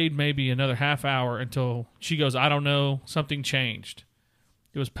stayed maybe another half hour until she goes, I don't know, something changed.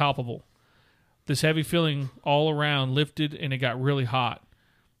 It was palpable. This heavy feeling all around lifted, and it got really hot.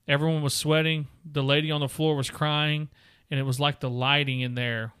 Everyone was sweating. The lady on the floor was crying, and it was like the lighting in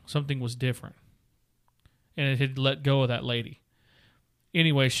there. Something was different. And it had let go of that lady.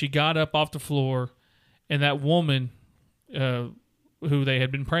 Anyway, she got up off the floor, and that woman who they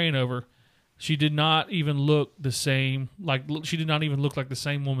had been praying over, she did not even look the same. She did not even look like the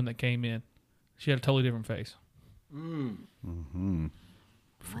same woman that came in. She had a totally different face. Freaking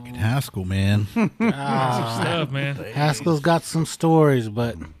Haskell, man. Some stuff, man. Haskell's got some stories,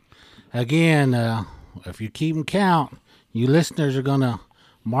 but again, if you keep them count, you listeners are going to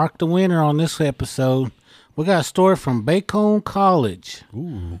mark the winner on this episode. We got a story from Bacone College.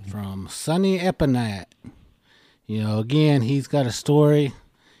 Ooh. From Sonny Epinat. Again, he's got a story.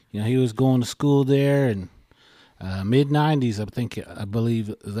 He was going to school there in mid-90s, I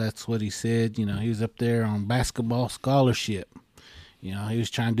believe that's what he said. He was up there on basketball scholarship. He was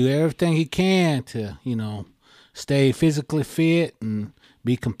trying to do everything he can to, stay physically fit and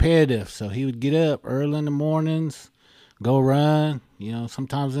be competitive. So he would get up early in the mornings, go run.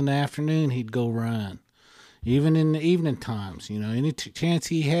 Sometimes in the afternoon he'd go run. Even in the evening times, any chance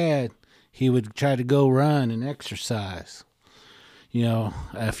he had, he would try to go run and exercise.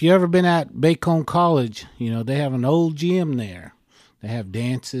 If you ever been at Bacone College, they have an old gym there. They have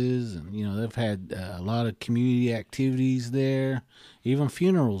dances, and they've had a lot of community activities there, even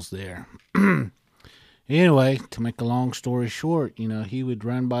funerals there. Anyway, to make a long story short, he would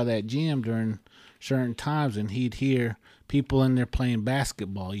run by that gym during certain times, and he'd hear people in there playing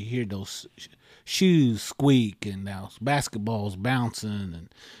basketball. You hear those shoes squeak and those basketballs bouncing, and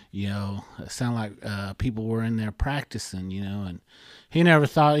it sounded like people were in there practicing. And he never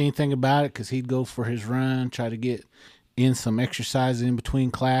thought anything about it because he'd go for his run, try to get in some exercise in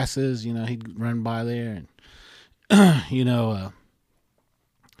between classes. He'd run by there, and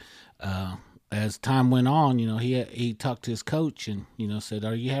as time went on, he talked to his coach and said,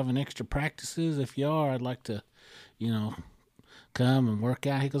 "Are you having extra practices? If you are, I'd like to, come and work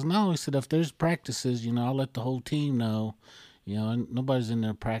out." He goes, "No," he said, "if there's practices, I'll let the whole team know. And nobody's in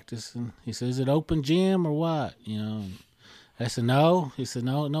there practicing." He said, "Is it open gym or what?" And I said, "No." He said,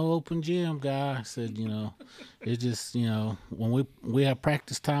 No open gym, guy." I said, it's just, when we have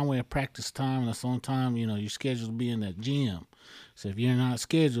practice time, we have practice time, and that's the only time, you're scheduled to be in that gym. So if you're not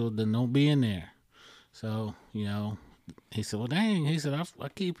scheduled, then don't be in there. So, he said, "Well, dang," he said, I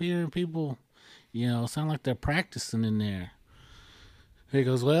keep hearing people, sound like they're practicing in there." He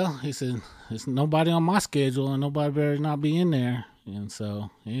goes, "Well," he said, "there's nobody on my schedule, and nobody better not be in there." And so,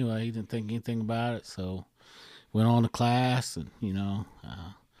 anyway, he didn't think anything about it. So, went on to class, and,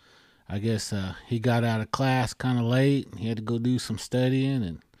 I guess he got out of class kind of late, and he had to go do some studying,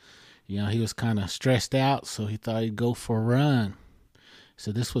 and, he was kind of stressed out, so he thought he'd go for a run.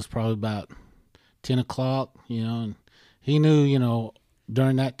 So this was probably about 10 o'clock, and he knew,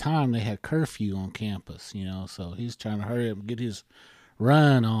 during that time they had curfew on campus, so he's trying to hurry up and get his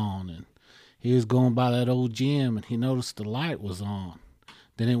run on, and he was going by that old gym, and he noticed the light was on.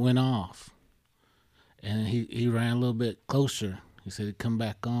 Then it went off, and he ran a little bit closer. He said it'd come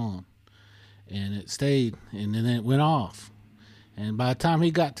back on, and it stayed, and then it went off. And by the time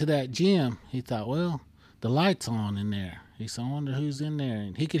he got to that gym, he thought, well, the light's on in there. He said, "I wonder who's in there."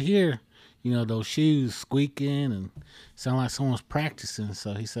 And he could hear, those shoes squeaking and sound like someone's practicing.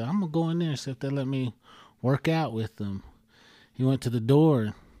 So he said, "I'm going to go in there and see if they let me work out with them." He went to the door,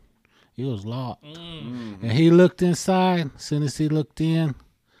 and it was locked. Mm-hmm. And he looked inside. As soon as he looked in,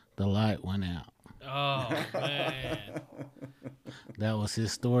 the light went out. Oh, man. That was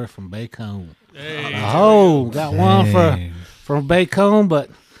his story from Bacone. Hey. Oh, got one from Bacone, but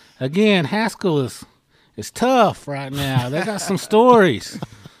again, Haskell is It's tough right now. They got some stories.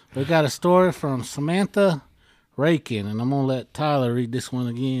 We got a story from Samantha Rakin, and I'm going to let Tyler read this one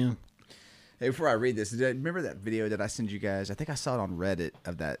again. Hey, before I read this, remember that video that I sent you guys? I think I saw it on Reddit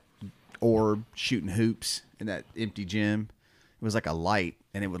of that orb shooting hoops in that empty gym. It was like a light,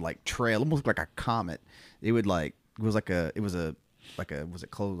 and it would like trail, almost like a comet. It would like was it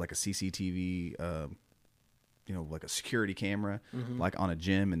closed like a CCTV, like a security camera, like on a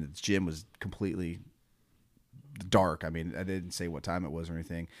gym, and the gym was completely dark. I mean, I didn't say what time it was or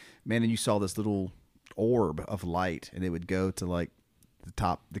anything. Man, and you saw this little orb of light, and it would go to like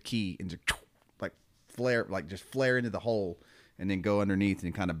the key, and just like flare into the hole, and then go underneath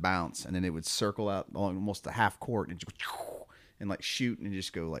and kind of bounce, and then it would circle out almost the half court and just and like shoot and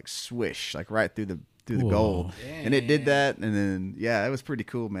just go like swish like right through the goal. Damn. And it did that, and then it was pretty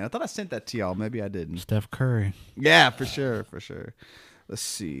cool, man. I thought I sent that to y'all. Maybe I didn't. Steph Curry. Yeah, for sure. Let's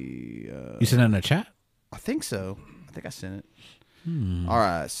see. You sent it in the chat? I think so. I think I sent it. All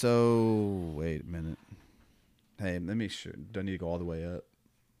right. So wait a minute. Hey, let me sure. Don't need to go all the way up.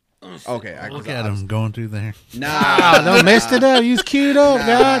 Okay. Look at him going through there. Nah, don't mess it up. He's queued up,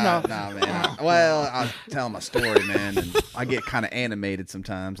 God. Nah, man. I was telling my story, man, and I get kind of animated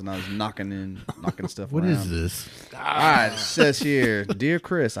sometimes, and I was knocking stuff What around. is this? All right, it says here, Dear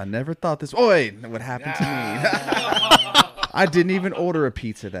Chris, I never thought this. Oh, wait, what happened to me? I didn't even order a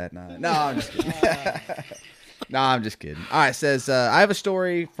pizza that night. No, I'm just kidding. No, I'm just kidding. All right, it says, I have a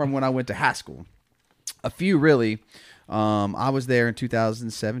story from when I went to high school. A few, really. I was there in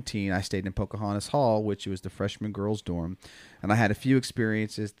 2017. I stayed in Pocahontas Hall, which was the freshman girls' dorm, and I had a few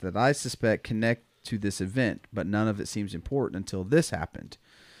experiences that I suspect connect to this event, but none of it seems important until this happened.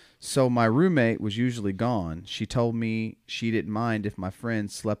 So my roommate was usually gone. She told me she didn't mind if my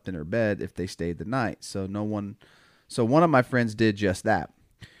friends slept in her bed if they stayed the night. So one of my friends did just that.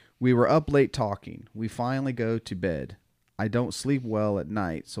 We were up late talking. We finally go to bed. I don't sleep well at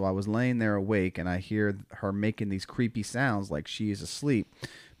night, so I was laying there awake, and I hear her making these creepy sounds like she is asleep,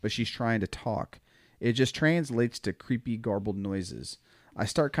 but she's trying to talk. It just translates to creepy, garbled noises. I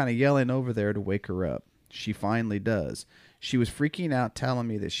start kind of yelling over there to wake her up. She finally does. She was freaking out, telling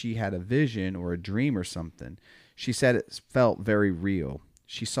me that she had a vision or a dream or something. She said it felt very real.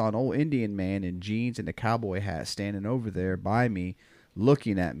 She saw an old Indian man in jeans and a cowboy hat standing over there by me,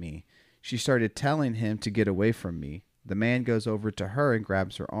 looking at me. She started telling him to get away from me. The man goes over to her and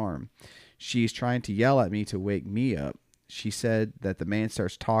grabs her arm. She's trying to yell at me to wake me up. She said that the man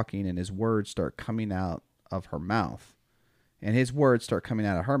starts talking and his words start coming out of her mouth.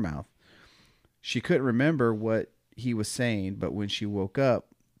 She couldn't remember what he was saying, but when she woke up...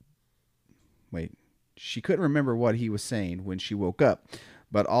 She couldn't remember what he was saying when she woke up,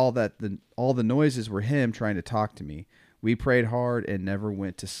 but all the noises were him trying to talk to me. We prayed hard and never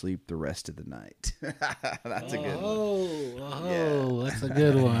went to sleep the rest of the night. That's a good one. That's a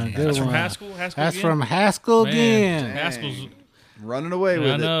good one. That's from Haskell? That's again? from Haskell again. Haskell's running away with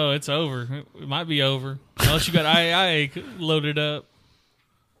it. I know, it's over. It might be over. Unless you got IAIA loaded up.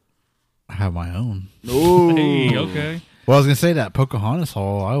 I have my own. Ooh. Hey, okay. Well, I was going to say that Pocahontas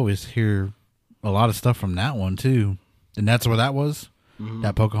Hall, I always hear a lot of stuff from that one, too. And that's where that was? Mm-hmm.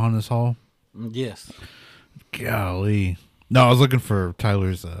 That Pocahontas Hall? Yes. Golly. No, I was looking for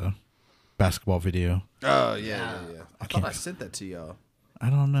Tyler's basketball video. Oh, yeah. I thought I sent that to y'all. I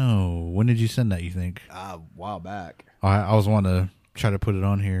don't know. When did you send that, you think? A while back. I was wanting to try to put it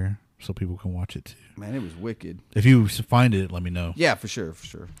on here so people can watch it, too. Man, it was wicked. If you find it, let me know. Yeah, for sure.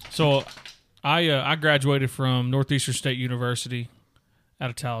 So, I graduated from Northeastern State University out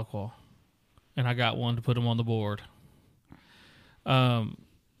of Tahlequah, and I got one to put them on the board.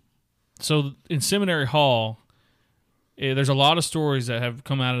 So in Seminary Hall, there's a lot of stories that have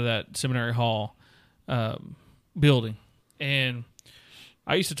come out of that Seminary Hall building, and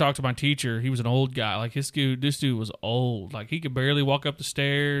I used to talk to my teacher. He was an old guy. Like this dude was old. Like he could barely walk up the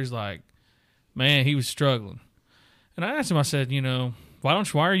stairs. Like, man, he was struggling. And I asked him. I said, why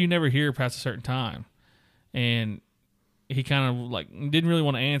are you never here past a certain time? And he kind of like didn't really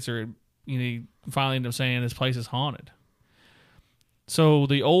want to answer it. He finally ended up saying this place is haunted. So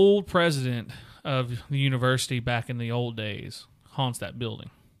the old president of the university back in the old days haunts that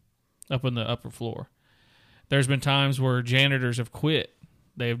building up in the upper floor. There's been times where janitors have quit.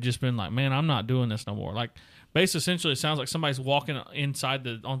 They've just been like, man, I'm not doing this no more. Like, basically, essentially, it sounds like somebody's walking inside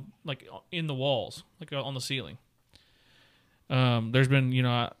in the walls, like on the ceiling. There's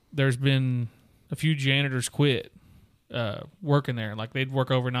been a few janitors quit working there. Like they'd work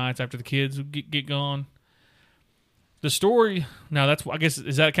overnights after the kids would get gone. The story now I guess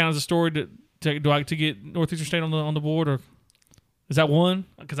is that kind of the story to get Northeastern State on the board, or is that one?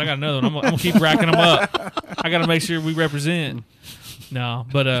 Because I got another one. I'm gonna keep racking them up. I got to make sure we represent. No,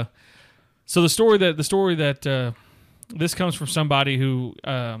 but so the story that this comes from somebody who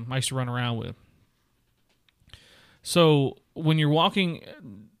I used to run around with. So when you're walking,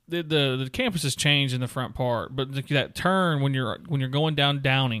 the campus has changed in the front part, but that turn when you're going down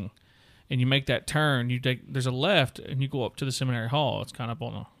Downing, and you make that turn, there's a left, and you go up to the seminary hall. It's kind of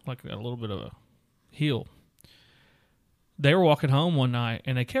on a little bit of a hill. They were walking home one night,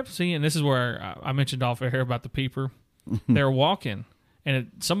 and they kept seeing. This is where I mentioned off air about the peeper. They were walking,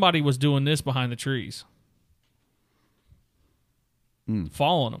 and somebody was doing this behind the trees,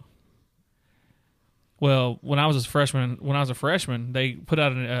 following them. Well, when I was a freshman, they put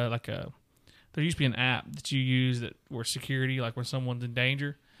out there used to be an app that you use where security, like when someone's in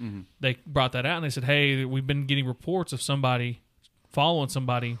danger, they brought that out and they said, "Hey, we've been getting reports of somebody following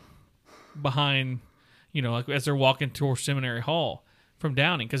somebody behind, like as they're walking towards Seminary Hall from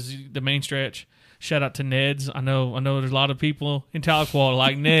Downing, because the main stretch." Shout out to Ned's. I know. There's a lot of people in Tahlequah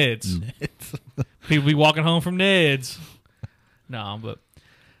like Ned's. People be walking home from Ned's. No,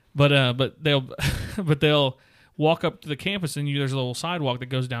 but they'll walk up to the campus, and there's a little sidewalk that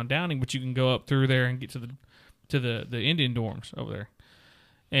goes down Downing, but you can go up through there and get to the Indian dorms over there.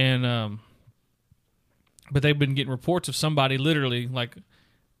 And but they've been getting reports of somebody literally, like,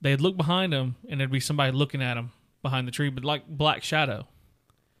 they'd look behind them and there'd be somebody looking at them behind the tree, but like black shadow.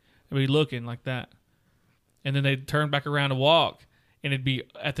 They'd be looking like that, and then they'd turn back around to walk, and it'd be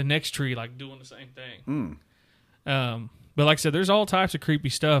at the next tree, like doing the same thing. But like I said, there's all types of creepy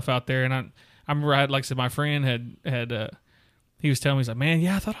stuff out there, and I remember like I said, my friend had he was telling me, he's like, "Man,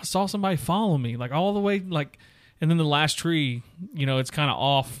 yeah, I thought I saw somebody follow me, like all the way, like," and then the last tree, it's kind of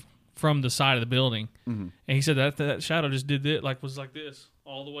off from the side of the building, and he said that shadow just did it, was like this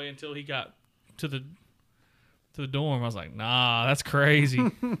all the way until he got to the dorm. I was like, nah, that's crazy.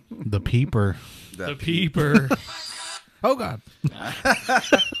 The peeper. The peeper. Oh, God.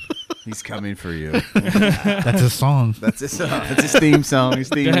 He's coming for you. That's his song. That's his theme song. His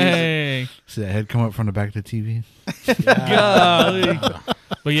theme music. Dang. See that head come up from the back of the TV? Golly.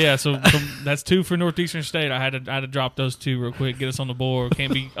 But yeah, so that's 2 for Northeastern State. I had to drop those 2 real quick, get us on the board.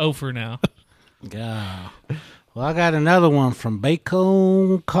 Can't be over now. Yeah. Well, I got another one from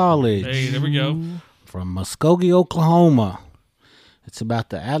Bacone College. Hey, there we go. From Muskogee, Oklahoma. It's about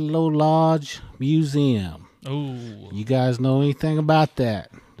the Adelo Lodge Museum. Oh. You guys know anything about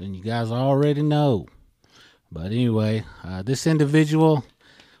that? Then you guys already know. But anyway, this individual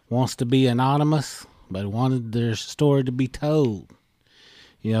wants to be anonymous, but wanted their story to be told.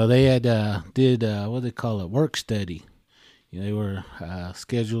 They had did what they call it, work study. They were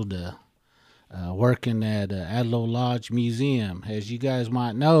scheduled to working at Adelo Lodge Museum. As you guys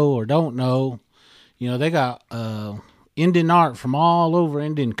might know or don't know, they got Indian art from all over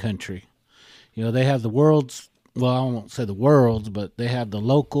Indian country. They have the world's, well, I won't say the world's, but they have the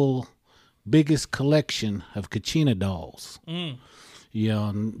local biggest collection of Kachina dolls. And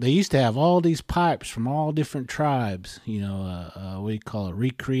they used to have all these pipes from all different tribes, what do you call it,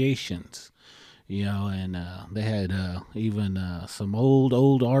 recreations, and they had even some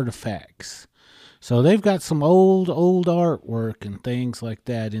old artifacts. So they've got some old artwork and things like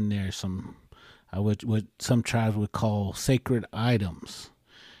that in there, some what some tribes would call sacred items,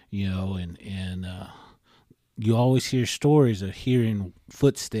 and you always hear stories of hearing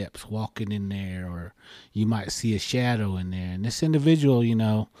footsteps walking in there, or you might see a shadow in there. And this individual,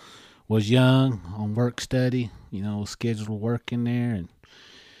 was young, on work study, was scheduled to work in there,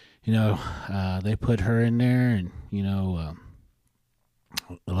 and they put her in there, and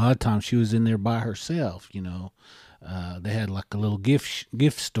a lot of times she was in there by herself. They had like a little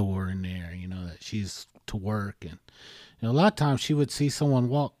gift store in there, that she's to work, and a lot of times she would see someone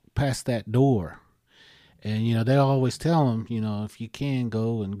walk past that door, and they always tell them, if you can,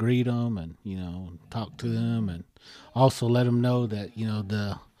 go and greet them, and talk to them, and also let them know that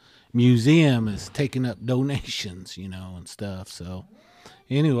the museum is taking up donations, and stuff. So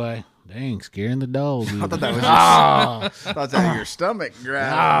anyway, dang, scaring the dog. I thought that was I thought that was your stomach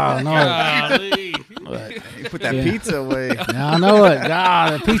growling. No. Golly. You put that pizza away. Now I know it.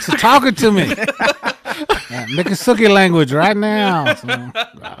 God, the pizza talking to me. Miccosukee language right now. So,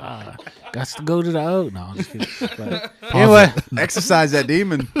 got to go to the oat. No, I'm just kidding. But anyway, Exercise that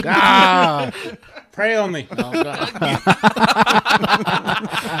demon. God, pray on me. No,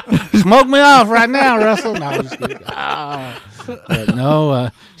 smoke me off right now, Russell. No, I'm just kidding. But no,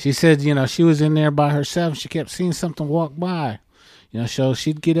 she said, she was in there by herself. She kept seeing something walk by. So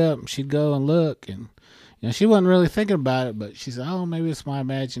she'd get up, she'd go and look, and she wasn't really thinking about it, but she said, "Oh, maybe it's my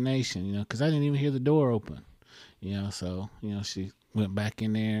imagination," because I didn't even hear the door open. So she went back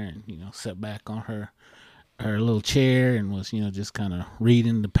in there and sat back on her her little chair and was, just kind of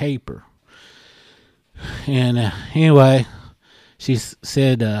reading the paper. And anyway, she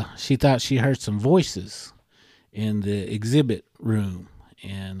said she thought she heard some voices in the exhibit room.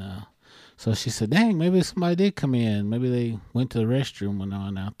 And so she said, dang, maybe somebody did come in. Maybe they went to the restroom when I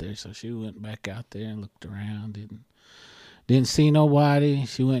went out there. So she went back out there and looked around. Didn't see nobody.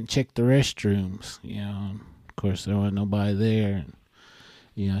 She went and checked the restrooms. And of course, there wasn't nobody there. And,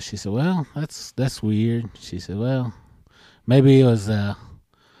 she said, well, that's weird. She said, well, maybe it was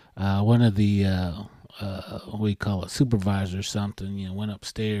one of the, what do you call it, supervisor or something, went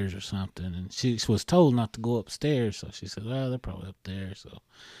upstairs or something. And she was told not to go upstairs. So she said, well, they're probably up there. So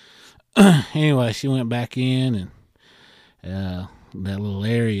anyway, she went back in and that little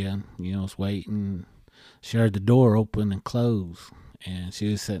area, was waiting. She heard the door open and close. And she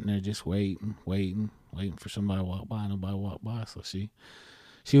was sitting there just waiting for somebody to walk by. Nobody walked by. So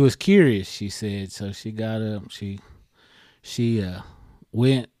she was curious, she said. So she got up. She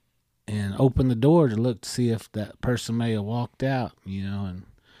went and opened the door to look to see if that person may have walked out, and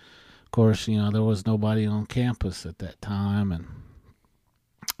of course, there was nobody on campus at that time. And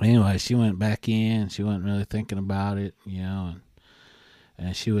anyway, she went back in. She wasn't really thinking about it, and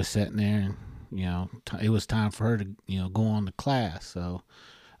she was sitting there, and it was time for her to go on to class. So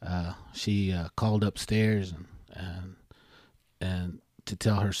she called upstairs and to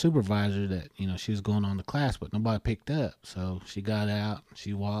tell her supervisor that she was going on to class, but nobody picked up. So she got out.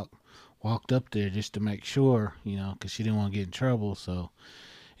 She walked up there just to make sure, because she didn't want to get in trouble. So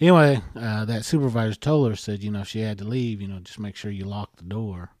anyway, that supervisor told her, said, if she had to leave, just make sure you lock the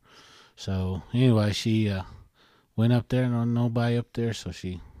door. So anyway, she went up there, and nobody up there. So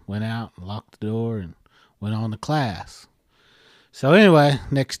she went out and locked the door and went on to class. So anyway,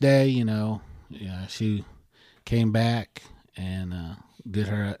 next day, she came back and did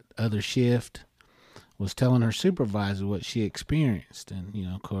her other shift, was telling her supervisor what she experienced. And,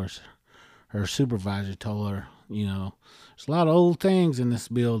 of course, her supervisor told her, there's a lot of old things in this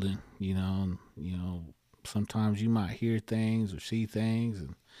building, and, sometimes you might hear things or see things,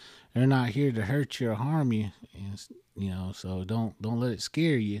 and they're not here to hurt you or harm you, and, so don't let it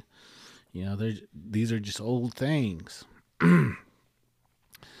scare you. These are just old things. And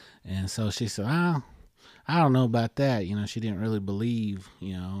so she said, I don't know about that. She didn't really believe,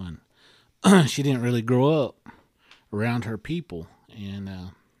 and she didn't really grow up around her people. And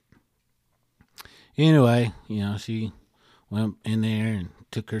anyway, she went in there and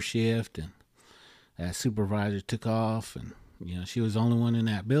took her shift, and that supervisor took off, and, she was the only one in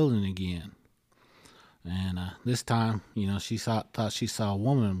that building again. And this time, she thought she saw a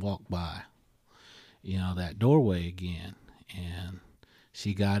woman walk by, that doorway again. And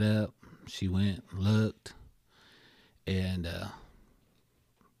she got up, she went and looked, and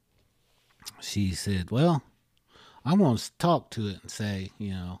she said, well, I'm going to talk to it and say,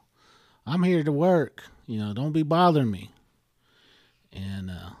 I'm here to work, don't be bothering me. And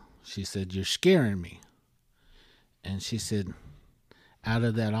she said, you're scaring me. And she said, out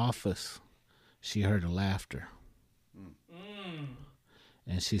of that office, she heard a laughter. Mm.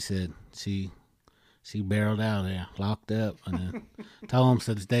 And she said, she barreled out of there, locked up, and then told him,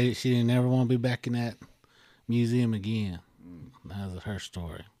 said she didn't ever want to be back in that museum again. That was her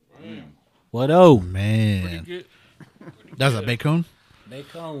story. Damn. What man? Pretty good. That was at Bacone?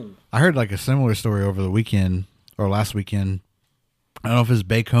 Bacone. I heard like a similar story over the weekend or last weekend. I don't know if it's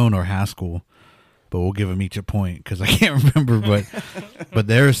Bacone or Haskell, but we'll give them each a point because I can't remember. But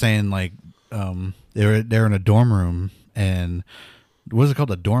they were saying like they're in a dorm room, and what is it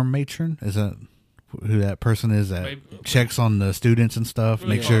called? A dorm matron? Is that who that person is that checks on the students and stuff,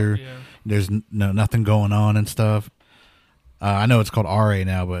 make sure there's nothing going on and stuff. I know it's called RA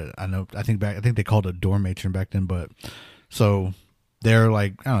now, but I think they called it dorm matron back then. But so they're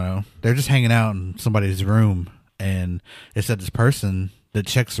like, I don't know, they're just hanging out in somebody's room, and it said this person that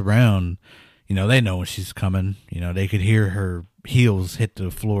checks around, they know when she's coming. They could hear her heels hit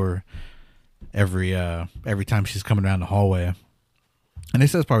the floor every time she's coming down the hallway. And they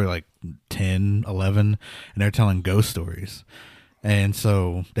said it's probably like 10, 11, and they're telling ghost stories. And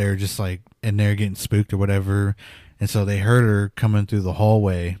so they're just like in there getting spooked or whatever. And so they heard her coming through the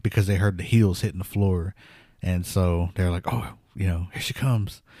hallway because they heard the heels hitting the floor. And so they're like, oh, here she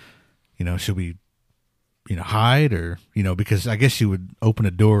comes. Should we, hide or, because I guess she would open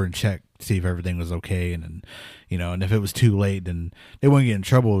a door and check, see if everything was okay. And then, and if it was too late, then they wouldn't get in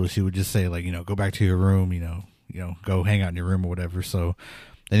trouble. She would just say like, go back to your room, go hang out in your room or whatever. So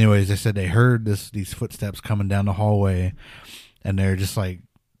anyways, they said they heard these footsteps coming down the hallway, and they're just like,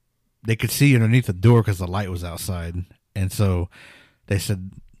 they could see underneath the door because the light was outside. And so they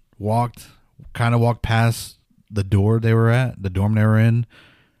said, walked kind of walked past the door they were at, the dorm they were in,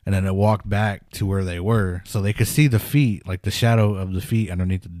 and then it walked back to where they were, so they could see the feet, like the shadow of the feet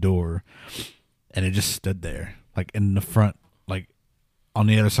underneath the door, and it just stood there, like in the front, like on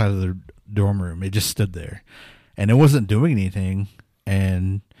the other side of the dorm room. It just stood there, and it wasn't doing anything,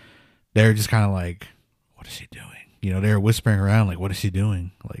 and they're just kind of like, what is she doing? You know, they were whispering around, like, what is she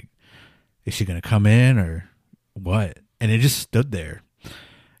doing? Like, is she going to come in or what? And it just stood there.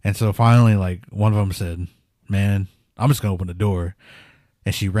 And so finally, like, one of them said, man, I'm just going to open the door.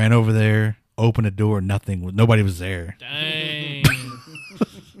 And she ran over there, opened the door, nobody was there. Dang.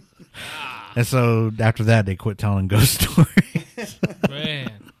 And so after that, they quit telling ghost stories.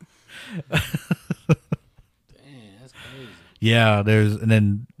 Man. Yeah, and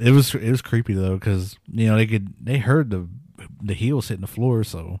then it was creepy though, because you know they heard the heels hitting the floor,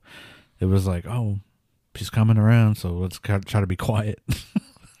 so it was like, oh, she's coming around, so let's try to be quiet.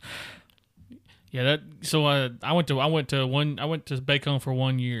 Yeah, so I went to Bacon for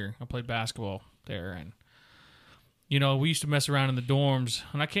 1 year. I played basketball there, and you know, we used to mess around in the dorms,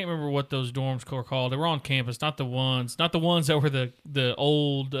 and I can't remember what those dorms were called. They were on campus, not the ones that were the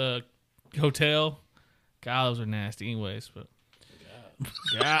old hotel. God, those are nasty anyways, but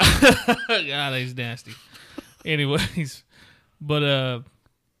God, they's nasty. Anyways, but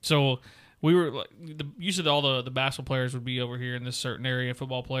so we were like, usually all the basketball players would be over here in this certain area,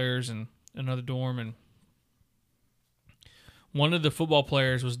 football players and another dorm, and one of the football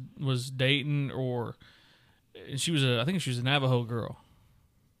players was dating, and I think she was a Navajo girl,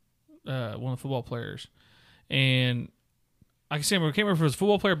 one of the football players, and I can't remember if it was a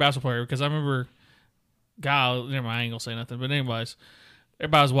football player or basketball player, because I remember, God, never mind, I ain't gonna say nothing, but anyways,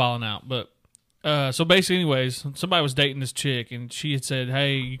 everybody was wilding out, but so basically, anyways, somebody was dating this chick, and she had said,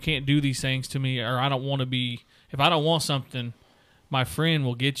 hey, you can't do these things to me, or I don't want to be, if I don't want something, my friend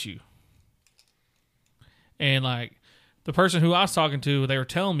will get you. And like, the person who I was talking to, they were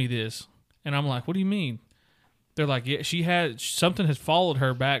telling me this, and I'm like, what do you mean? They're like, yeah, something has followed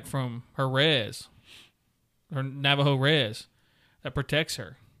her back from her Navajo res, that protects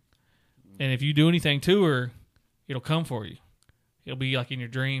her. And if you do anything to her, it'll come for you. It'll be like in your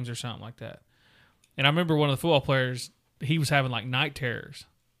dreams or something like that. And I remember one of the football players, he was having like night terrors.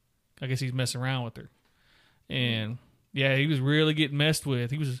 I guess he's messing around with her. And yeah, he was really getting messed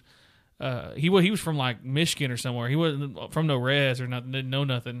with. He was from like Michigan or somewhere. He wasn't from no res or nothing, didn't know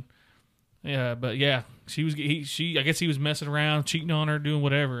nothing. Yeah, but yeah, I guess he was messing around, cheating on her, doing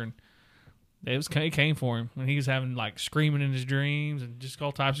whatever, and it came for him. And he was having like screaming in his dreams and just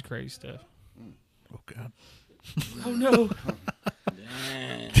all types of crazy stuff. Oh God. Oh no.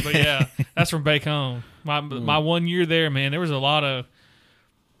 But yeah, that's from Bacon. My 1 year there, man, there was a lot of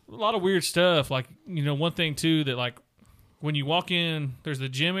weird stuff. Like, you know, one thing too, that like when you walk in, there's the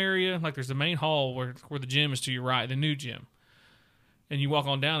gym area, like there's the main hall where the gym is to your right, the new gym. And you walk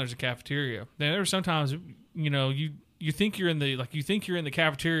on down, there's a cafeteria. Now there are sometimes, you know, you think you're in the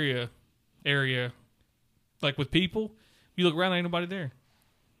cafeteria area, like with people. You look around, ain't nobody there.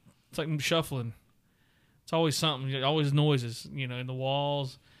 It's like shuffling. It's always something, always noises, you know, in the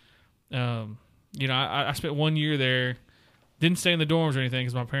walls. You know, I spent 1 year there. Didn't stay in the dorms or anything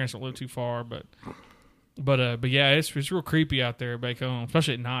because my parents don't live too far, but yeah, it's real creepy out there back home,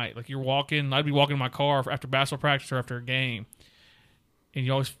 especially at night. Like I'd be walking in my car after basketball practice or after a game, and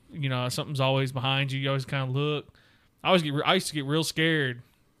you always, you know, something's always behind you. You always kind of look. I used to get real scared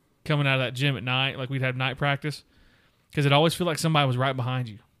coming out of that gym at night. Like we'd have night practice because it always feel like somebody was right behind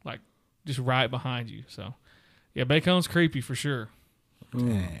you, like just right behind you. So yeah, Bacon's creepy for sure.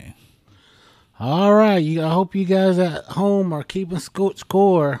 Okay. All right, I hope you guys at home are keeping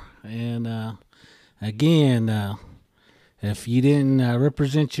score. And again, if you didn't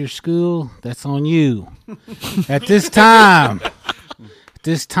represent your school, that's on you. At this time,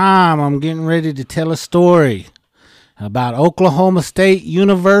 I'm getting ready to tell a story about Oklahoma State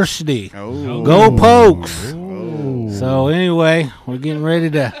University. Oh. Go Pokes! Oh. So anyway, we're getting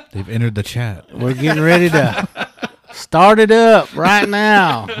ready to. They've entered the chat. We're getting ready to start it up right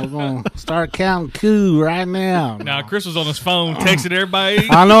now. We're going to start counting coup right now. Now, Chris was on his phone texting everybody.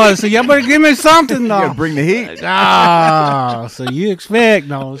 I know. I said, y'all better give me something, though. You gotta bring the heat. So you expect.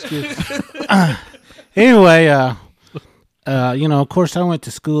 No, it's good. Anyway, you know, of course, I went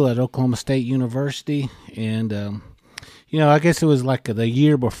to school at Oklahoma State University. And, you know, I guess it was like the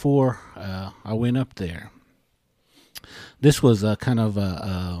year before I went up there. This was kind of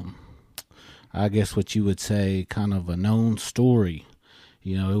I guess what you would say, kind of a known story.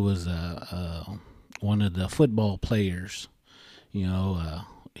 You know, it was one of the football players. You know,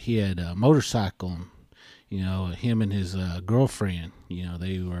 he had a motorcycle. And, you know, him and his girlfriend. You know,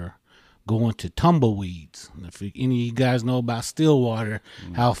 they were going to tumbleweeds. And if any of you guys know about Stillwater,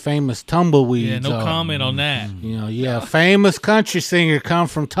 how famous tumbleweeds Yeah, no are. comment on that. Famous country singer come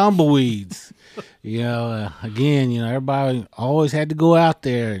from tumbleweeds. Again, everybody always had to go out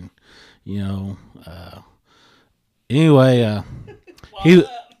there, and anyway,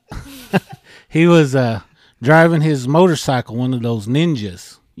 he was driving his motorcycle, one of those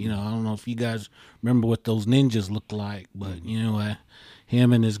Ninjas. I don't know if you guys remember what those Ninjas looked like, but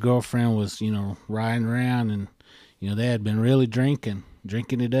him and his girlfriend was riding around, and they had been really drinking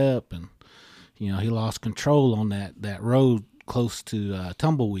it up, and he lost control on that road close to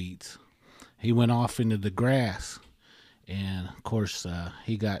tumbleweeds. He went off into the grass, and of course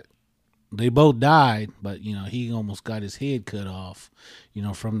they both died, but he almost got his head cut off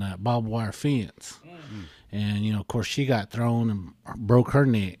from that barbed wire fence. And of course she got thrown and broke her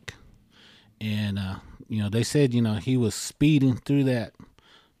neck. And they said he was speeding through that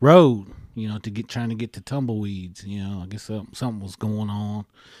road trying to get to tumbleweeds. I guess something was going on.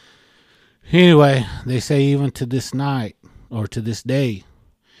 Anyway, they say even to this night or to this day,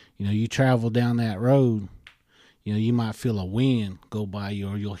 you travel down that road, you might feel a wind go by you,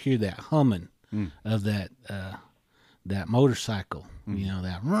 or you'll hear that humming of that motorcycle,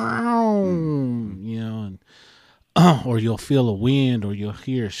 that, and or you'll feel a wind, or you'll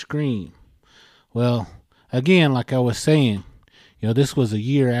hear a scream. Well, again, like I was saying, this was a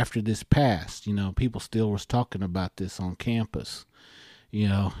year after this passed. People still was talking about this on campus.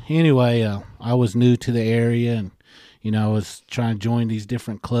 Anyway, I was new to the area, and I was trying to join these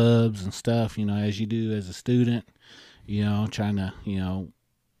different clubs and stuff, as you do as a student, trying to,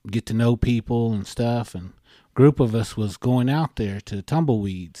 get to know people and stuff. And a group of us was going out there to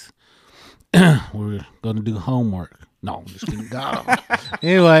tumbleweeds. We were going to do homework. No, I'm just kidding.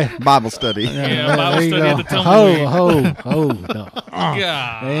 Anyway. Bible study. Bible study at the tumbleweed. No.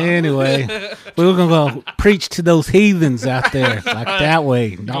 God. Anyway, we were going to go preach to those heathens out there, like that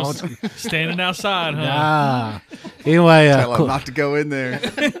way. No, standing outside, huh? Anyway, tell them not to go in there.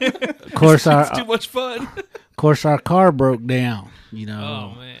 Of course, it's too much fun. Of course, our car broke down.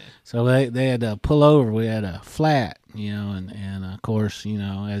 Oh man. So they had to pull over. We had a flat, and of course,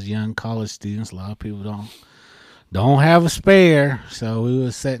 as young college students, a lot of people don't have a spare. So we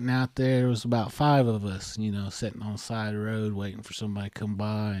was sitting out there. There was about 5 of us, sitting on the side of the road waiting for somebody to come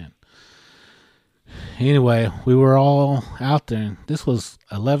by. And anyway, we were all out there, and this was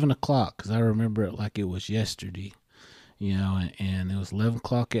 11 o'clock because I remember it like it was yesterday, and it was 11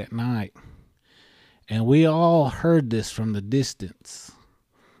 o'clock at night. And we all heard this from the distance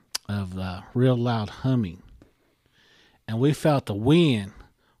of real loud humming. And we felt the wind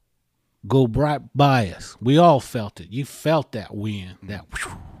go right by us. We all felt it. You felt that wind, that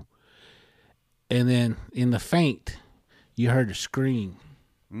whew. And then in the faint, you heard a scream.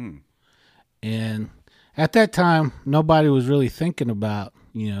 And at that time, nobody was really thinking about,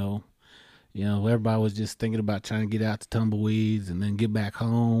 everybody was just thinking about trying to get out to tumbleweeds and then get back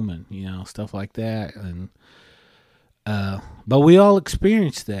home and, stuff like that. And, but we all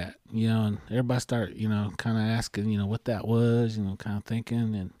experienced that, and everybody started, kind of asking, what that was, kind of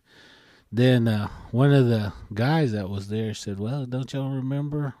thinking. And then, one of the guys that was there said, well, don't y'all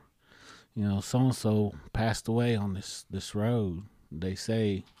remember, so-and-so passed away on this road. They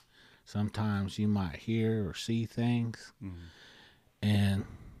say sometimes you might hear or see things. And,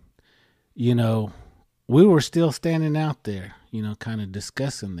 we were still standing out there, kind of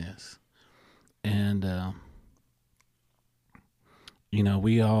discussing this. And,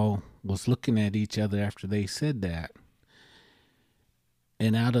 we all was looking at each other after they said that.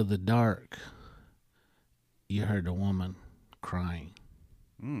 And out of the dark, you heard a woman crying.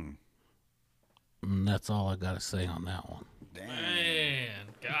 And that's all I got to say on that one. Man,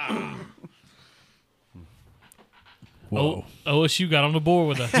 God. Whoa. OSU got on the board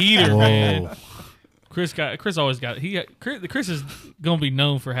with a heater, man. Chris always got Chris is gonna be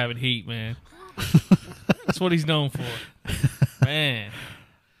known for having heat, man. That's what he's known for, man.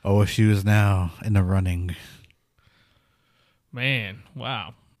 OSU is now in the running. Man,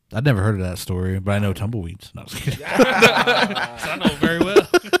 wow. I'd never heard of that story, but I know tumbleweeds. No, I was kidding. So I know it very well.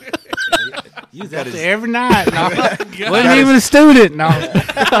 You was out there every night. No. God. Wasn't even a student. No.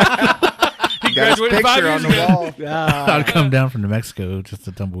 He graduated 5 years ago. I'd come down from New Mexico just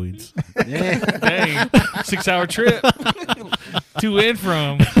to tumbleweeds. Yeah. Dang, 6-hour trip to and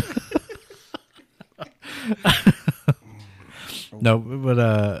from. No,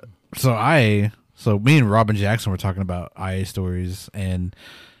 but so me and Robin Jackson were talking about IA stories and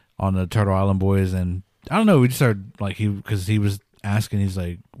on the Turtle Island Boys, and I don't know, we just started because he was asking, he's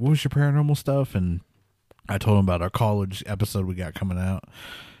like, what was your paranormal stuff? And I told him about our college episode we got coming out.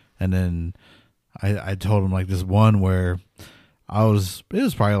 And then I told him like this one where it was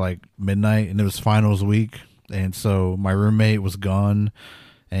probably like midnight and it was finals week. And so my roommate was gone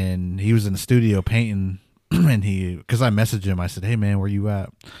and he was in the studio painting and cause I messaged him, I said, "Hey man, where you at?"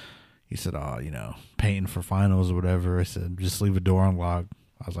 He said, "Oh, painting for finals or whatever." I said, "Just leave the door unlocked."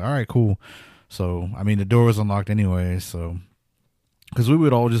 I was like, "All right, cool." So, I mean, the door was unlocked anyway. So, cause we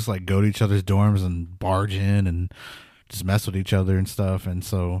would all just like go to each other's dorms and barge in and just mess with each other and stuff. And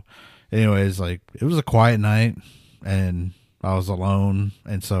so anyways, like it was a quiet night and I was alone.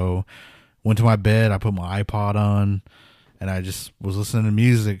 And so went to my bed, I put my iPod on and I just was listening to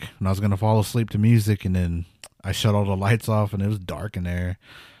music and I was going to fall asleep to music. And then I shut all the lights off and it was dark in there.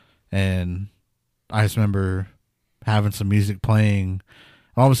 And I just remember having some music playing.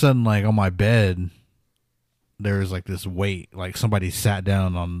 All of a sudden, like on my bed, there was like this weight, like somebody sat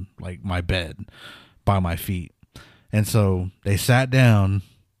down on like my bed by my feet. And so they sat down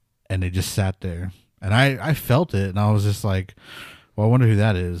and they just sat there. And I felt it and I was just like, well, I wonder who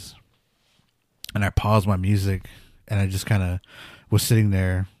that is. And I paused my music and I just kind of was sitting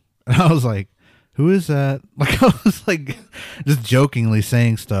there and I was like, who is that? Like I was like just jokingly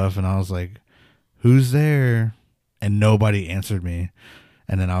saying stuff and I was like, who's there? And nobody answered me.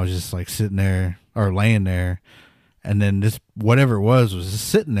 And then I was just like sitting there or laying there. And then this, whatever it was just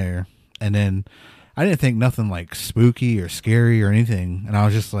sitting there. And then I didn't think nothing like spooky or scary or anything. And I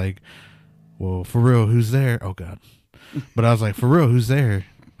was just like, well, for real, who's there? Oh God. But I was like, for real, who's there?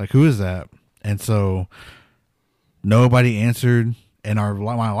 Like, who is that? And so nobody answered. And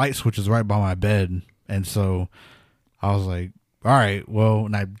my light switch is right by my bed. And so I was like, all right, well,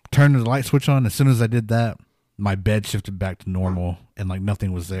 and I turned the light switch on. As soon as I did that, my bed shifted back to normal and like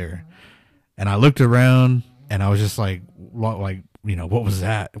nothing was there. And I looked around and I was just like, what was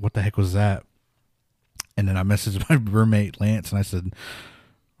that? What the heck was that? And then I messaged my roommate Lance and I said,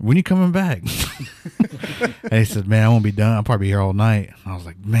 when you coming back? And he said, man, I won't be done. I'll probably be here all night. And I was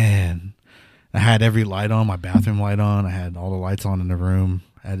like, man, I had every light on, my bathroom light on. I had all the lights on in the room.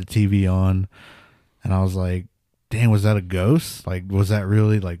 I had the TV on. And I was like, dang, was that a ghost? Like, was that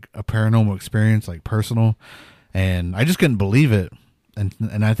really like a paranormal experience, like personal? And I just couldn't believe it.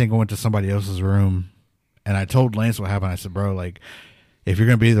 And I think I went to somebody else's room and I told Lance what happened. I said, bro, like, if you're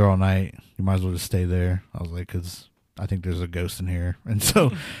going to be there all night, you might as well just stay there. I was like, because I think there's a ghost in here. And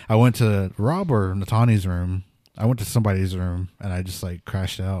so I went to Rob or Natani's room. I went to somebody's room and I just like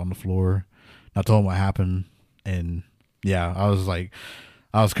crashed out on the floor. I told him what happened. And yeah, I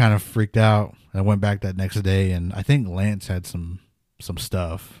was kind of freaked out. I went back that next day and I think Lance had some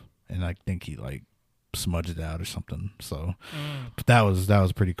stuff and I think he like smudged it out or something. So, but that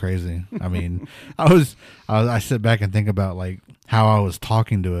was pretty crazy. I mean, I sit back and think about like how I was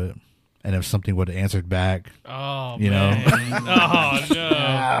talking to it and if something would have answered back, oh, you man. know, Oh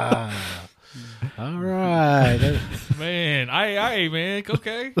no. All right. Man, man,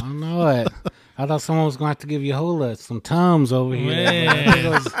 okay. I know it. I thought someone was going to have to give you a whole lot, some Tums over here.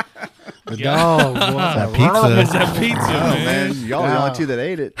 Man. The dog. that pizza. It's that pizza, Oh man. man, y'all the only two that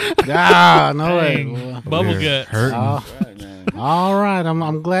ate it. I know it. Dang. Bubble We're gut. hurting. Right, man. All right,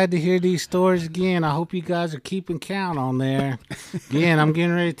 I'm glad to hear these stories again. I hope you guys are keeping count on there. Again, I'm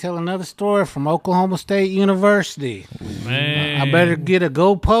getting ready to tell another story from Oklahoma State University. Man. I better get a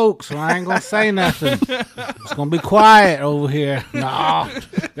go poke, so I ain't gonna say nothing. It's gonna be quiet over here. No,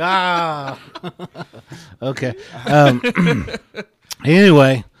 okay.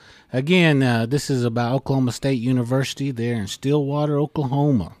 Anyway, again, this is about Oklahoma State University there in Stillwater,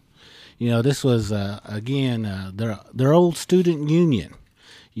 Oklahoma. You know, this was, again, their old student union.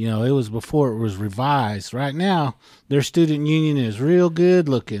 You know, it was before it was revised. Right now, their student union is real good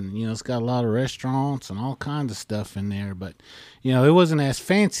looking. You know, it's got a lot of restaurants and all kinds of stuff in there. But, you know, it wasn't as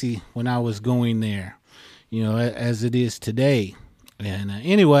fancy when I was going there, you know, as it is today. And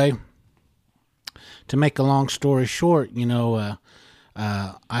anyway, to make a long story short, you know,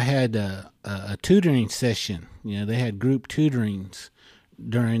 I had a tutoring session. You know, they had group tutorings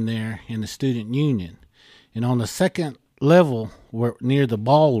during there in the student union. And on the second level, we're near the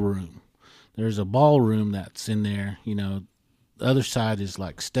ballroom. There's a ballroom that's in there. You know, the other side is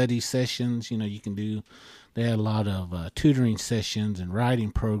like study sessions. You know, you can do, they had a lot of tutoring sessions and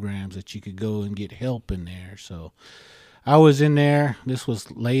writing programs that you could go and get help in there. So I was in there. This was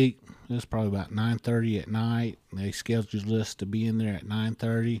late. It was probably about 9:30 at night. They scheduled us to be in there at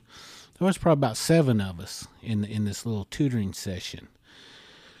 9:30. There was probably about 7 of us in this little tutoring session.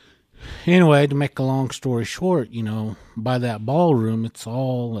 Anyway, to make a long story short, you know, by that ballroom, it's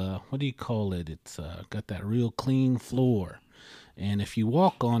all, what do you call it? It's got that real clean floor. And if you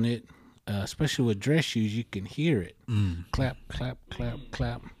walk on it, especially with dress shoes, you can hear it. Clap, clap, clap,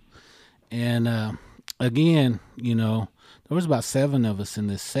 clap. And again, there was about 7 of us in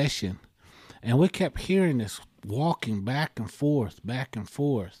this session, and we kept hearing this walking back and forth,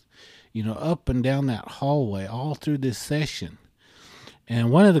 up and down that hallway all through this session.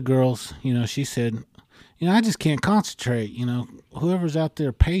 And one of the girls, she said, I just can't concentrate. Whoever's out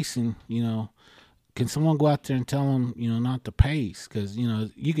there pacing, can someone go out there and tell them, not to pace? Because,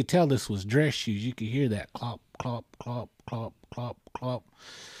 you could tell this was dress shoes. You could hear that clop, clop, clop, clop, clop, clop.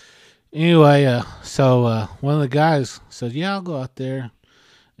 Anyway, so one of the guys said, yeah, I'll go out there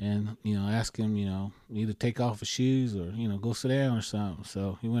and, ask him, either take off his shoes or, go sit down or something.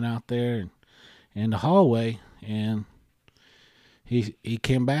 So he went out there and in the hallway, and he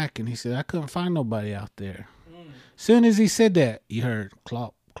came back and he said, I couldn't find nobody out there. Soon as he said that, you heard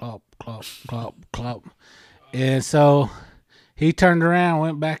clop, clop, clop, clop, clop. And so he turned around,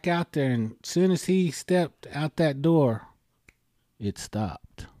 went back out there, and as soon as he stepped out that door, it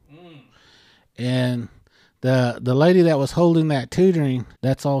stopped. And the lady that was holding that tutoring,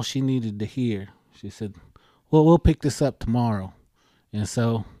 that's all she needed to hear. She said, well, we'll pick this up tomorrow. And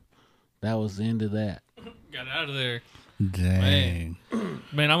so that was the end of that. Got out of there. Dang.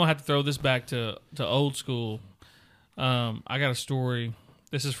 Man, I'm going to have to throw this back to old school. I got a story.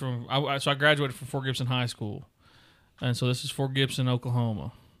 This is from, so I graduated from Fort Gibson High School. And so this is Fort Gibson,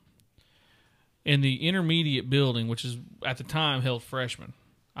 Oklahoma. In the intermediate building, which is at the time held freshmen.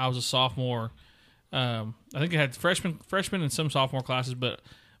 I was a sophomore. I think I had freshmen and some sophomore classes, but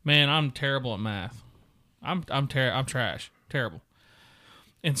man, I'm terrible at math. I'm trash, terrible.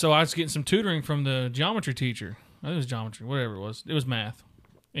 And so I was getting some tutoring from the geometry teacher. I think it was geometry, whatever it was. It was math.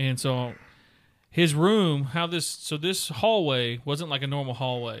 And so his room, this hallway wasn't like a normal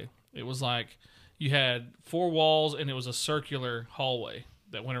hallway. It was like you had 4 walls and it was a circular hallway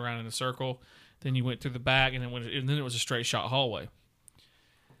that went around in a circle. Then you went through the back and then it was a straight shot hallway.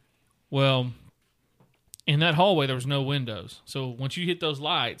 Well, in that hallway, there was no windows. So once you hit those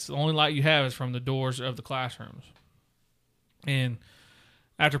lights, the only light you have is from the doors of the classrooms. And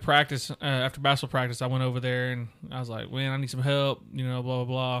after basketball practice, I went over there and I was like, man, I need some help, blah, blah,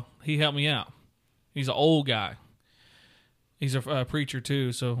 blah. He helped me out. He's an old guy. He's a preacher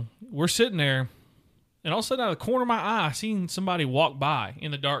too. So we're sitting there, and all of a sudden out of the corner of my eye, I seen somebody walk by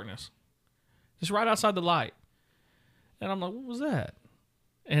in the darkness, just right outside the light. And I'm like, what was that?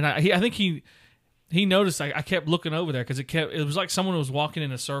 And I think he noticed I kept looking over there because it was like someone was walking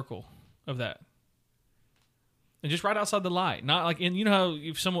in a circle of that. And just right outside the light. Not like, and you know how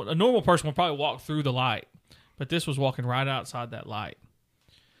if a normal person would probably walk through the light, but this was walking right outside that light.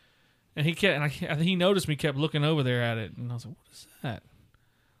 And I think he noticed me, kept looking over there at it, and I was like, what is that?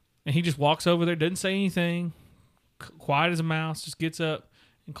 And he just walks over there, doesn't say anything, quiet as a mouse, just gets up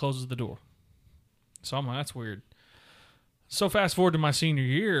and closes the door. So I'm like, that's weird. So fast forward to my senior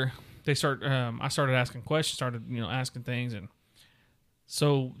year, I started asking questions, asking things, and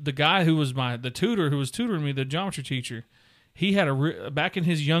so the guy who was the tutor who was tutoring me, the geometry teacher, he had back in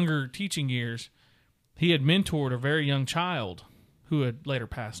his younger teaching years, he had mentored a very young child who had later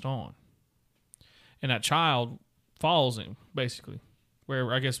passed on, and that child follows him basically,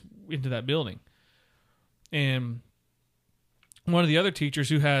 where I guess into that building, and one of the other teachers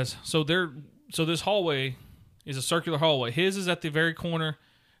who has so this hallway is a circular hallway. His is at the very corner.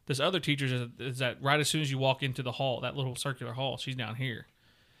 This other teacher's is at right as soon as you walk into the hall, that little circular hall. She's down here.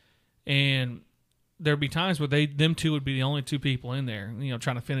 And there'd be times where them two would be the only 2 people in there,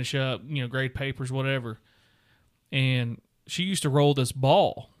 trying to finish up, grade papers, whatever. And she used to roll this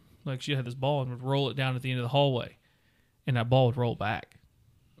ball. Like she had this ball and would roll it down at the end of the hallway. And that ball would roll back.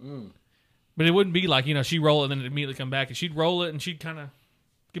 But it wouldn't be like, she'd roll it and then it'd immediately come back. And she'd roll it and she'd kind of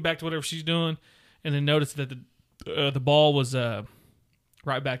get back to whatever she's doing. And then notice that the ball was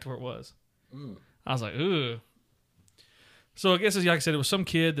right back to where it was. I was like, ugh. So I guess, like I said, it was some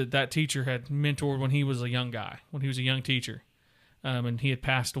kid that teacher had mentored when he was a young guy, when he was a young teacher. And he had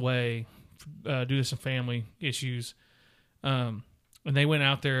passed away due to some family issues. And they went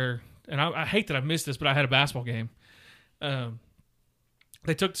out there, and I hate that I missed this, but I had a basketball game.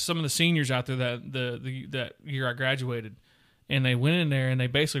 They took some of the seniors out there that year I graduated, and they went in there and they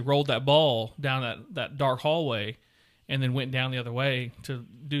basically rolled that ball down that dark hallway and then went down the other way to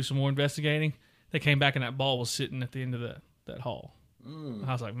do some more investigating. They came back and that ball was sitting at the end of that hall.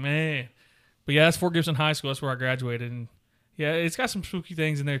 I was like, man. But yeah, that's Fort Gibson High School. That's where I graduated. And yeah, it's got some spooky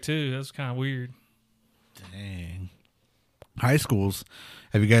things in there too. That's kind of weird. Dang. High schools.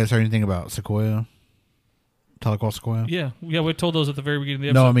 Have you guys heard anything about Sequoia? Tahlequah Sequoia? Yeah, we told those at the very beginning of the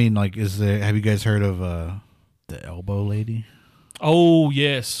episode. No, I mean, like, have you guys heard of the Elbow Lady? Oh,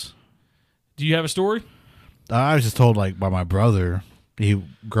 yes. Do you have a story? I was just told, like, by my brother he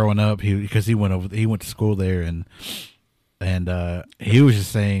growing up, because he went to school there, and he was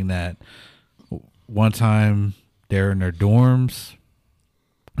just saying that one time they're in their dorms,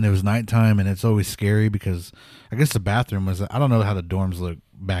 and it was nighttime, and it's always scary because I guess the bathroom was, I don't know how the dorms look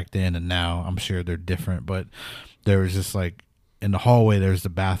back then and now. I'm sure they're different, but there was just like in the hallway, there's the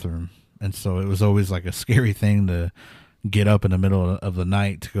bathroom. And so it was always like a scary thing to get up in the middle of the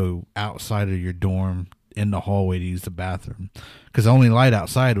night to go outside of your dorm in the hallway to use the bathroom. Because the only light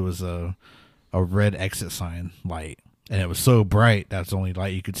outside was a red exit sign light. And it was so bright, that's the only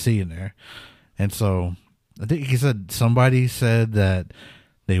light you could see in there. And so I think somebody said that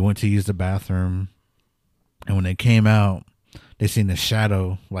they went to use the bathroom, and when they came out, they seen the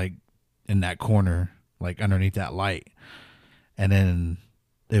shadow like in that corner, like underneath that light. And then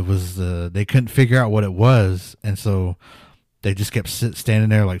it was they couldn't figure out what it was, and so they just kept standing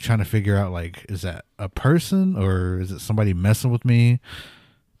there like trying to figure out, like, is that a person or is it somebody messing with me?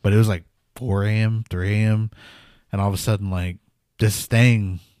 But it was like 4 a.m., 3 a.m., and all of a sudden, like, this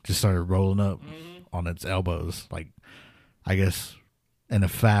thing just started rolling up on its elbows, like, I guess in a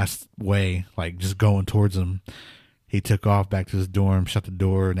fast way, like just going towards him. He took off back to his dorm, shut the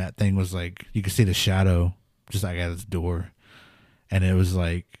door, and that thing was like, you could see the shadow just like at his door. And it was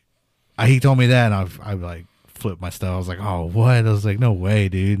like, he told me that, and I like flipped my stuff. I was like, oh, what? I was like, no way,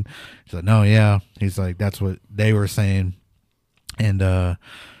 dude. He's like, no, yeah. He's like, that's what they were saying. And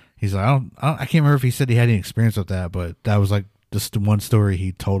he's like, I can't remember if he said he had any experience with that, but that was like just one story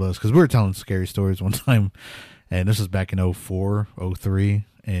he told us, because we were telling scary stories one time, and this was back in 04, 03,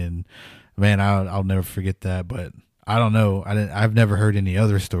 and man, I'll never forget that. But I don't know, I've never heard any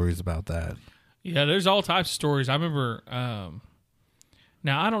other stories about that. Yeah, there's all types of stories. I remember.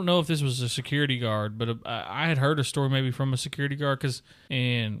 Now, I don't know if this was a security guard, but I had heard a story maybe from a security guard,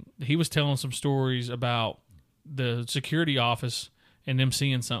 and he was telling some stories about the security office and them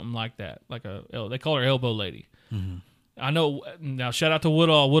seeing something like that, like they call her elbow lady. Mm-hmm. I know. Now, shout out to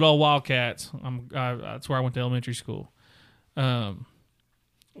Woodall Wildcats. That's where I went to elementary school.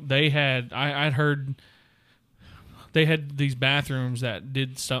 They had I'd heard they had these bathrooms that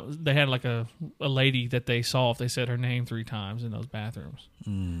did stuff. They had like a lady that they saw if they said her name 3 times in those bathrooms.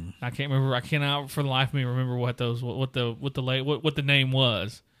 I can't remember. I cannot for the life of me remember what the name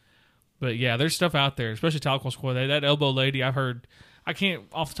was. But yeah, there's stuff out there, especially Talcott Square. That elbow lady, I've heard. I can't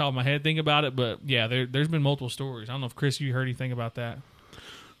off the top of my head think about it, but yeah, there's been multiple stories. I don't know if Chris, you heard anything about that.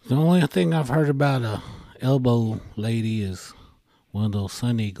 The only thing I've heard about a elbow lady is one of those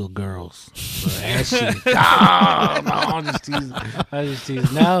Sun Eagle girls. No, I'm just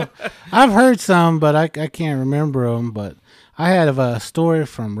teasing. No, I've heard some, but I can't remember them. But I had a story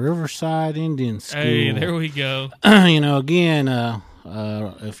from Riverside Indian School. Hey, there we go. Again,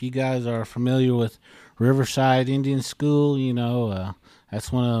 if you guys are familiar with Riverside Indian School,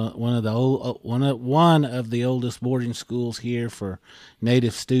 that's one of the oldest boarding schools here for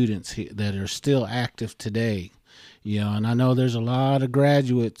Native students that are still active today. And I know there's a lot of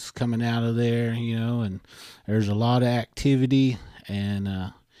graduates coming out of there, and there's a lot of activity.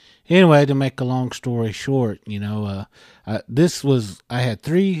 And anyway, to make a long story short, I had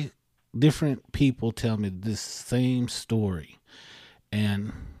 3 different people tell me this same story,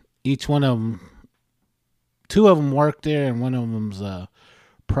 and each one of them, 2 of them worked there, and one of them's a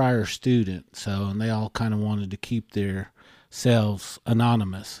prior student. And they all kind of wanted to keep their selves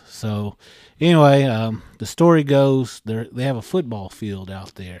anonymous. So anyway, the story goes they have a football field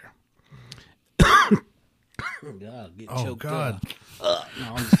out there. God, get choked up. No,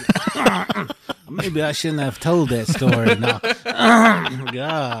 I'm just maybe I shouldn't have told that story. No.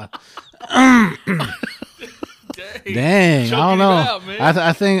 God. Dang, I don't know. Out,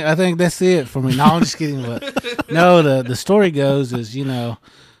 I think that's it for me. No, I'm just kidding. But no, the story goes is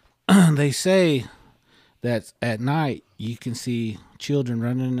they say that at night you can see children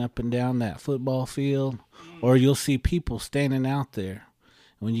running up and down that football field, or you'll see people standing out there.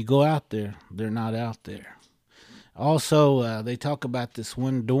 When you go out there, they're not out there. Also, they talk about this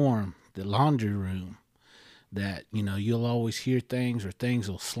one dorm, the laundry room, that you'll always hear things, or things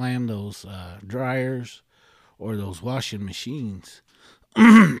will slam those dryers or those washing machines,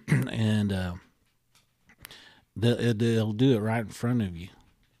 and they'll do it right in front of you.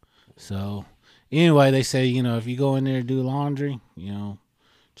 So anyway, they say, if you go in there to do laundry,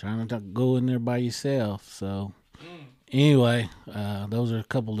 try not to go in there by yourself. So anyway, those are a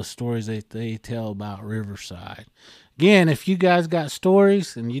couple of stories they tell about Riverside. Again, if you guys got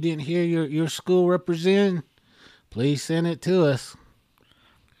stories and you didn't hear your school represented, please send it to us.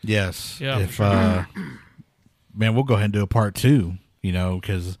 Yes. Yeah. If man, we'll go ahead and do a part 2,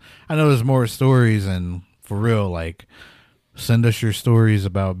 because I know there's more stories, and for real, like, Send us your stories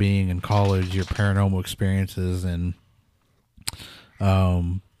about being in college, your paranormal experiences, and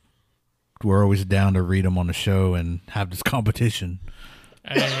we're always down to read them on the show and have this competition.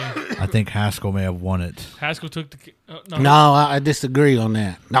 Hey, I think Haskell may have won it. Haskell took the. No, I disagree on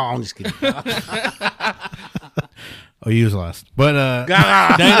that. No, I'm just kidding. Oh, you was last, but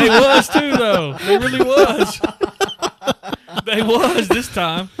They was too, though. They really was. They was this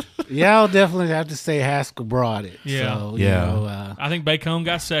time. Yeah, I'll definitely have to say Haskell brought it. Yeah. So, Yeah. You know, I think Bacone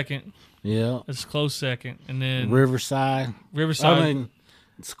got second. yeah. It's a close second, and then Riverside. Riverside. I mean,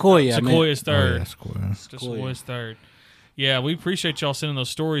 Sequoia. Sequoia's oh, third. yeah, that's cool. Sequoia's third. Yeah, we appreciate y'all sending those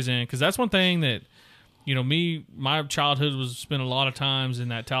stories in, because that's one thing that, you know, my childhood was spent a lot of times in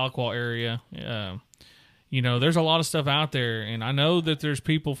that Tahlequah area. You know, there's a lot of stuff out there, and I know that there's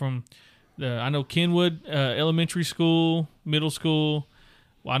people from I know Kenwood Elementary School, middle school.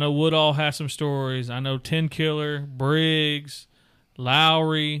 I know Woodall has some stories. I know Ten Killer, Briggs,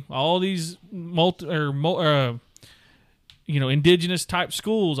 Lowry, all these indigenous type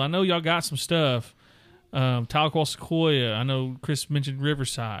schools. I know y'all got some stuff. Tahlequah, Sequoia. I know Chris mentioned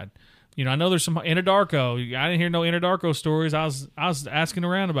Riverside. You know, I know there's some Anadarko. I didn't hear no Anadarko stories. I was asking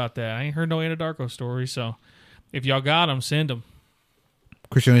around about that. I ain't heard no Anadarko stories. So if y'all got them, send them.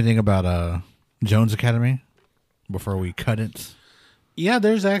 Chris, you know anything about Jones Academy before we cut it? Yeah,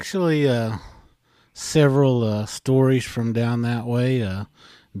 there's actually several stories from down that way.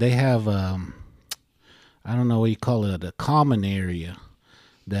 They have, I don't know what you call it, a common area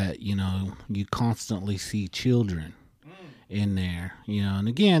that, you know, you constantly see children in there. You know, and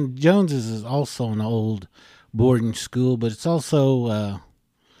again, Jones's is also an old boarding school, but it's also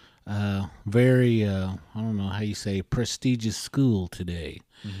very, I don't know how you say, prestigious school today.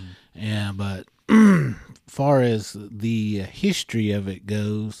 Yeah, but far as the history of it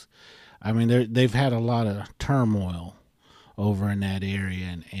goes, I mean, they've had a lot of turmoil over in that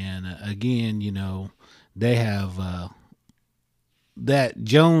area, and again, you know, they have that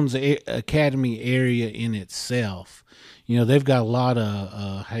Jones Academy area in itself. You know, they've got a lot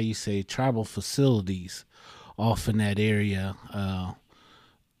of how you say, tribal facilities off in that area.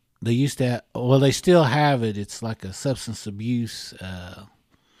 They used to, they still have it. It's like a substance abuse.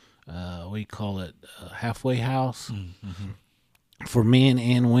 What do you call it? Halfway house for men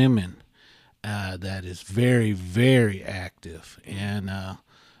and women. That is very, very active. And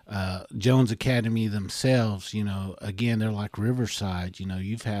Jones Academy themselves, you know, again, they're like Riverside. You know,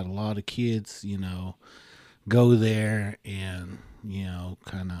 you've had a lot of kids, you know, go there and, you know,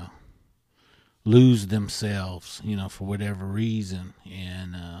 kind of lose themselves, you know, for whatever reason.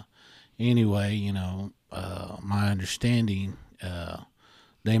 And anyway, you know, my understanding,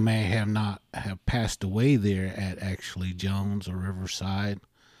 they may have not have passed away there at actually Jones or Riverside,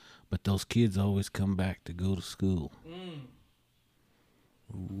 but those kids always come back to go to school.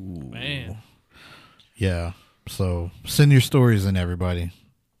 Man. Yeah. So send your stories in, everybody,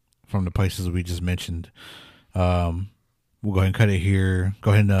 from the places we just mentioned. We'll go ahead and cut it here.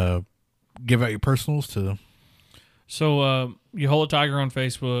 Go ahead and give out your personals to. So, Yehola Tiger on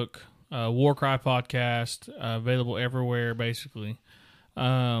Facebook, War Cry Podcast, available everywhere, basically.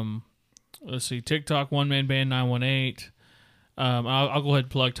 Let's see, TikTok, One Man Band 918. I'll go ahead and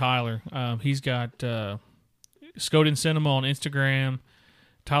plug Tyler. He's got Scoden Cinema on Instagram,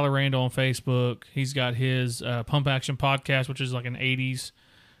 Tyler Randall on Facebook. He's got his Pump Action Podcast, which is like an 80s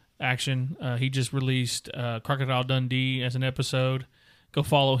action. He just released Crocodile Dundee as an episode. Go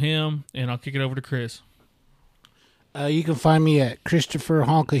follow him, and I'll kick it over to Chris. You can find me at Christopher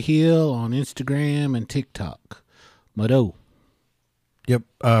Honka Hill on Instagram and TikTok. Mado. Yep.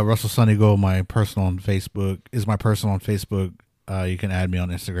 Russell Sunny Gold, my personal on Facebook, is my personal on Facebook. You can add me on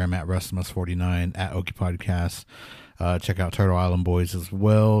Instagram at Rustimus49, at Okie Podcast. Check out Turtle Island Boys as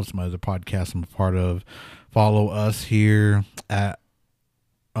well. It's my other podcast I'm a part of. Follow us here at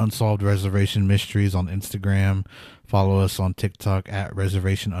Unsolved Reservation Mysteries on Instagram. Follow us on TikTok at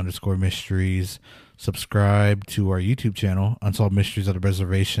Reservation_Mysteries. Subscribe to our YouTube channel, Unsolved Mysteries of the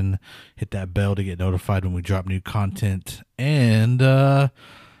Reservation. Hit that bell to get notified when we drop new content. And,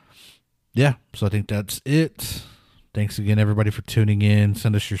 yeah, so I think that's it. Thanks again, everybody, for tuning in.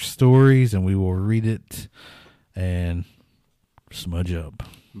 Send us your stories, and we will read it and smudge up.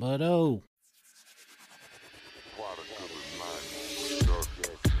 Mado.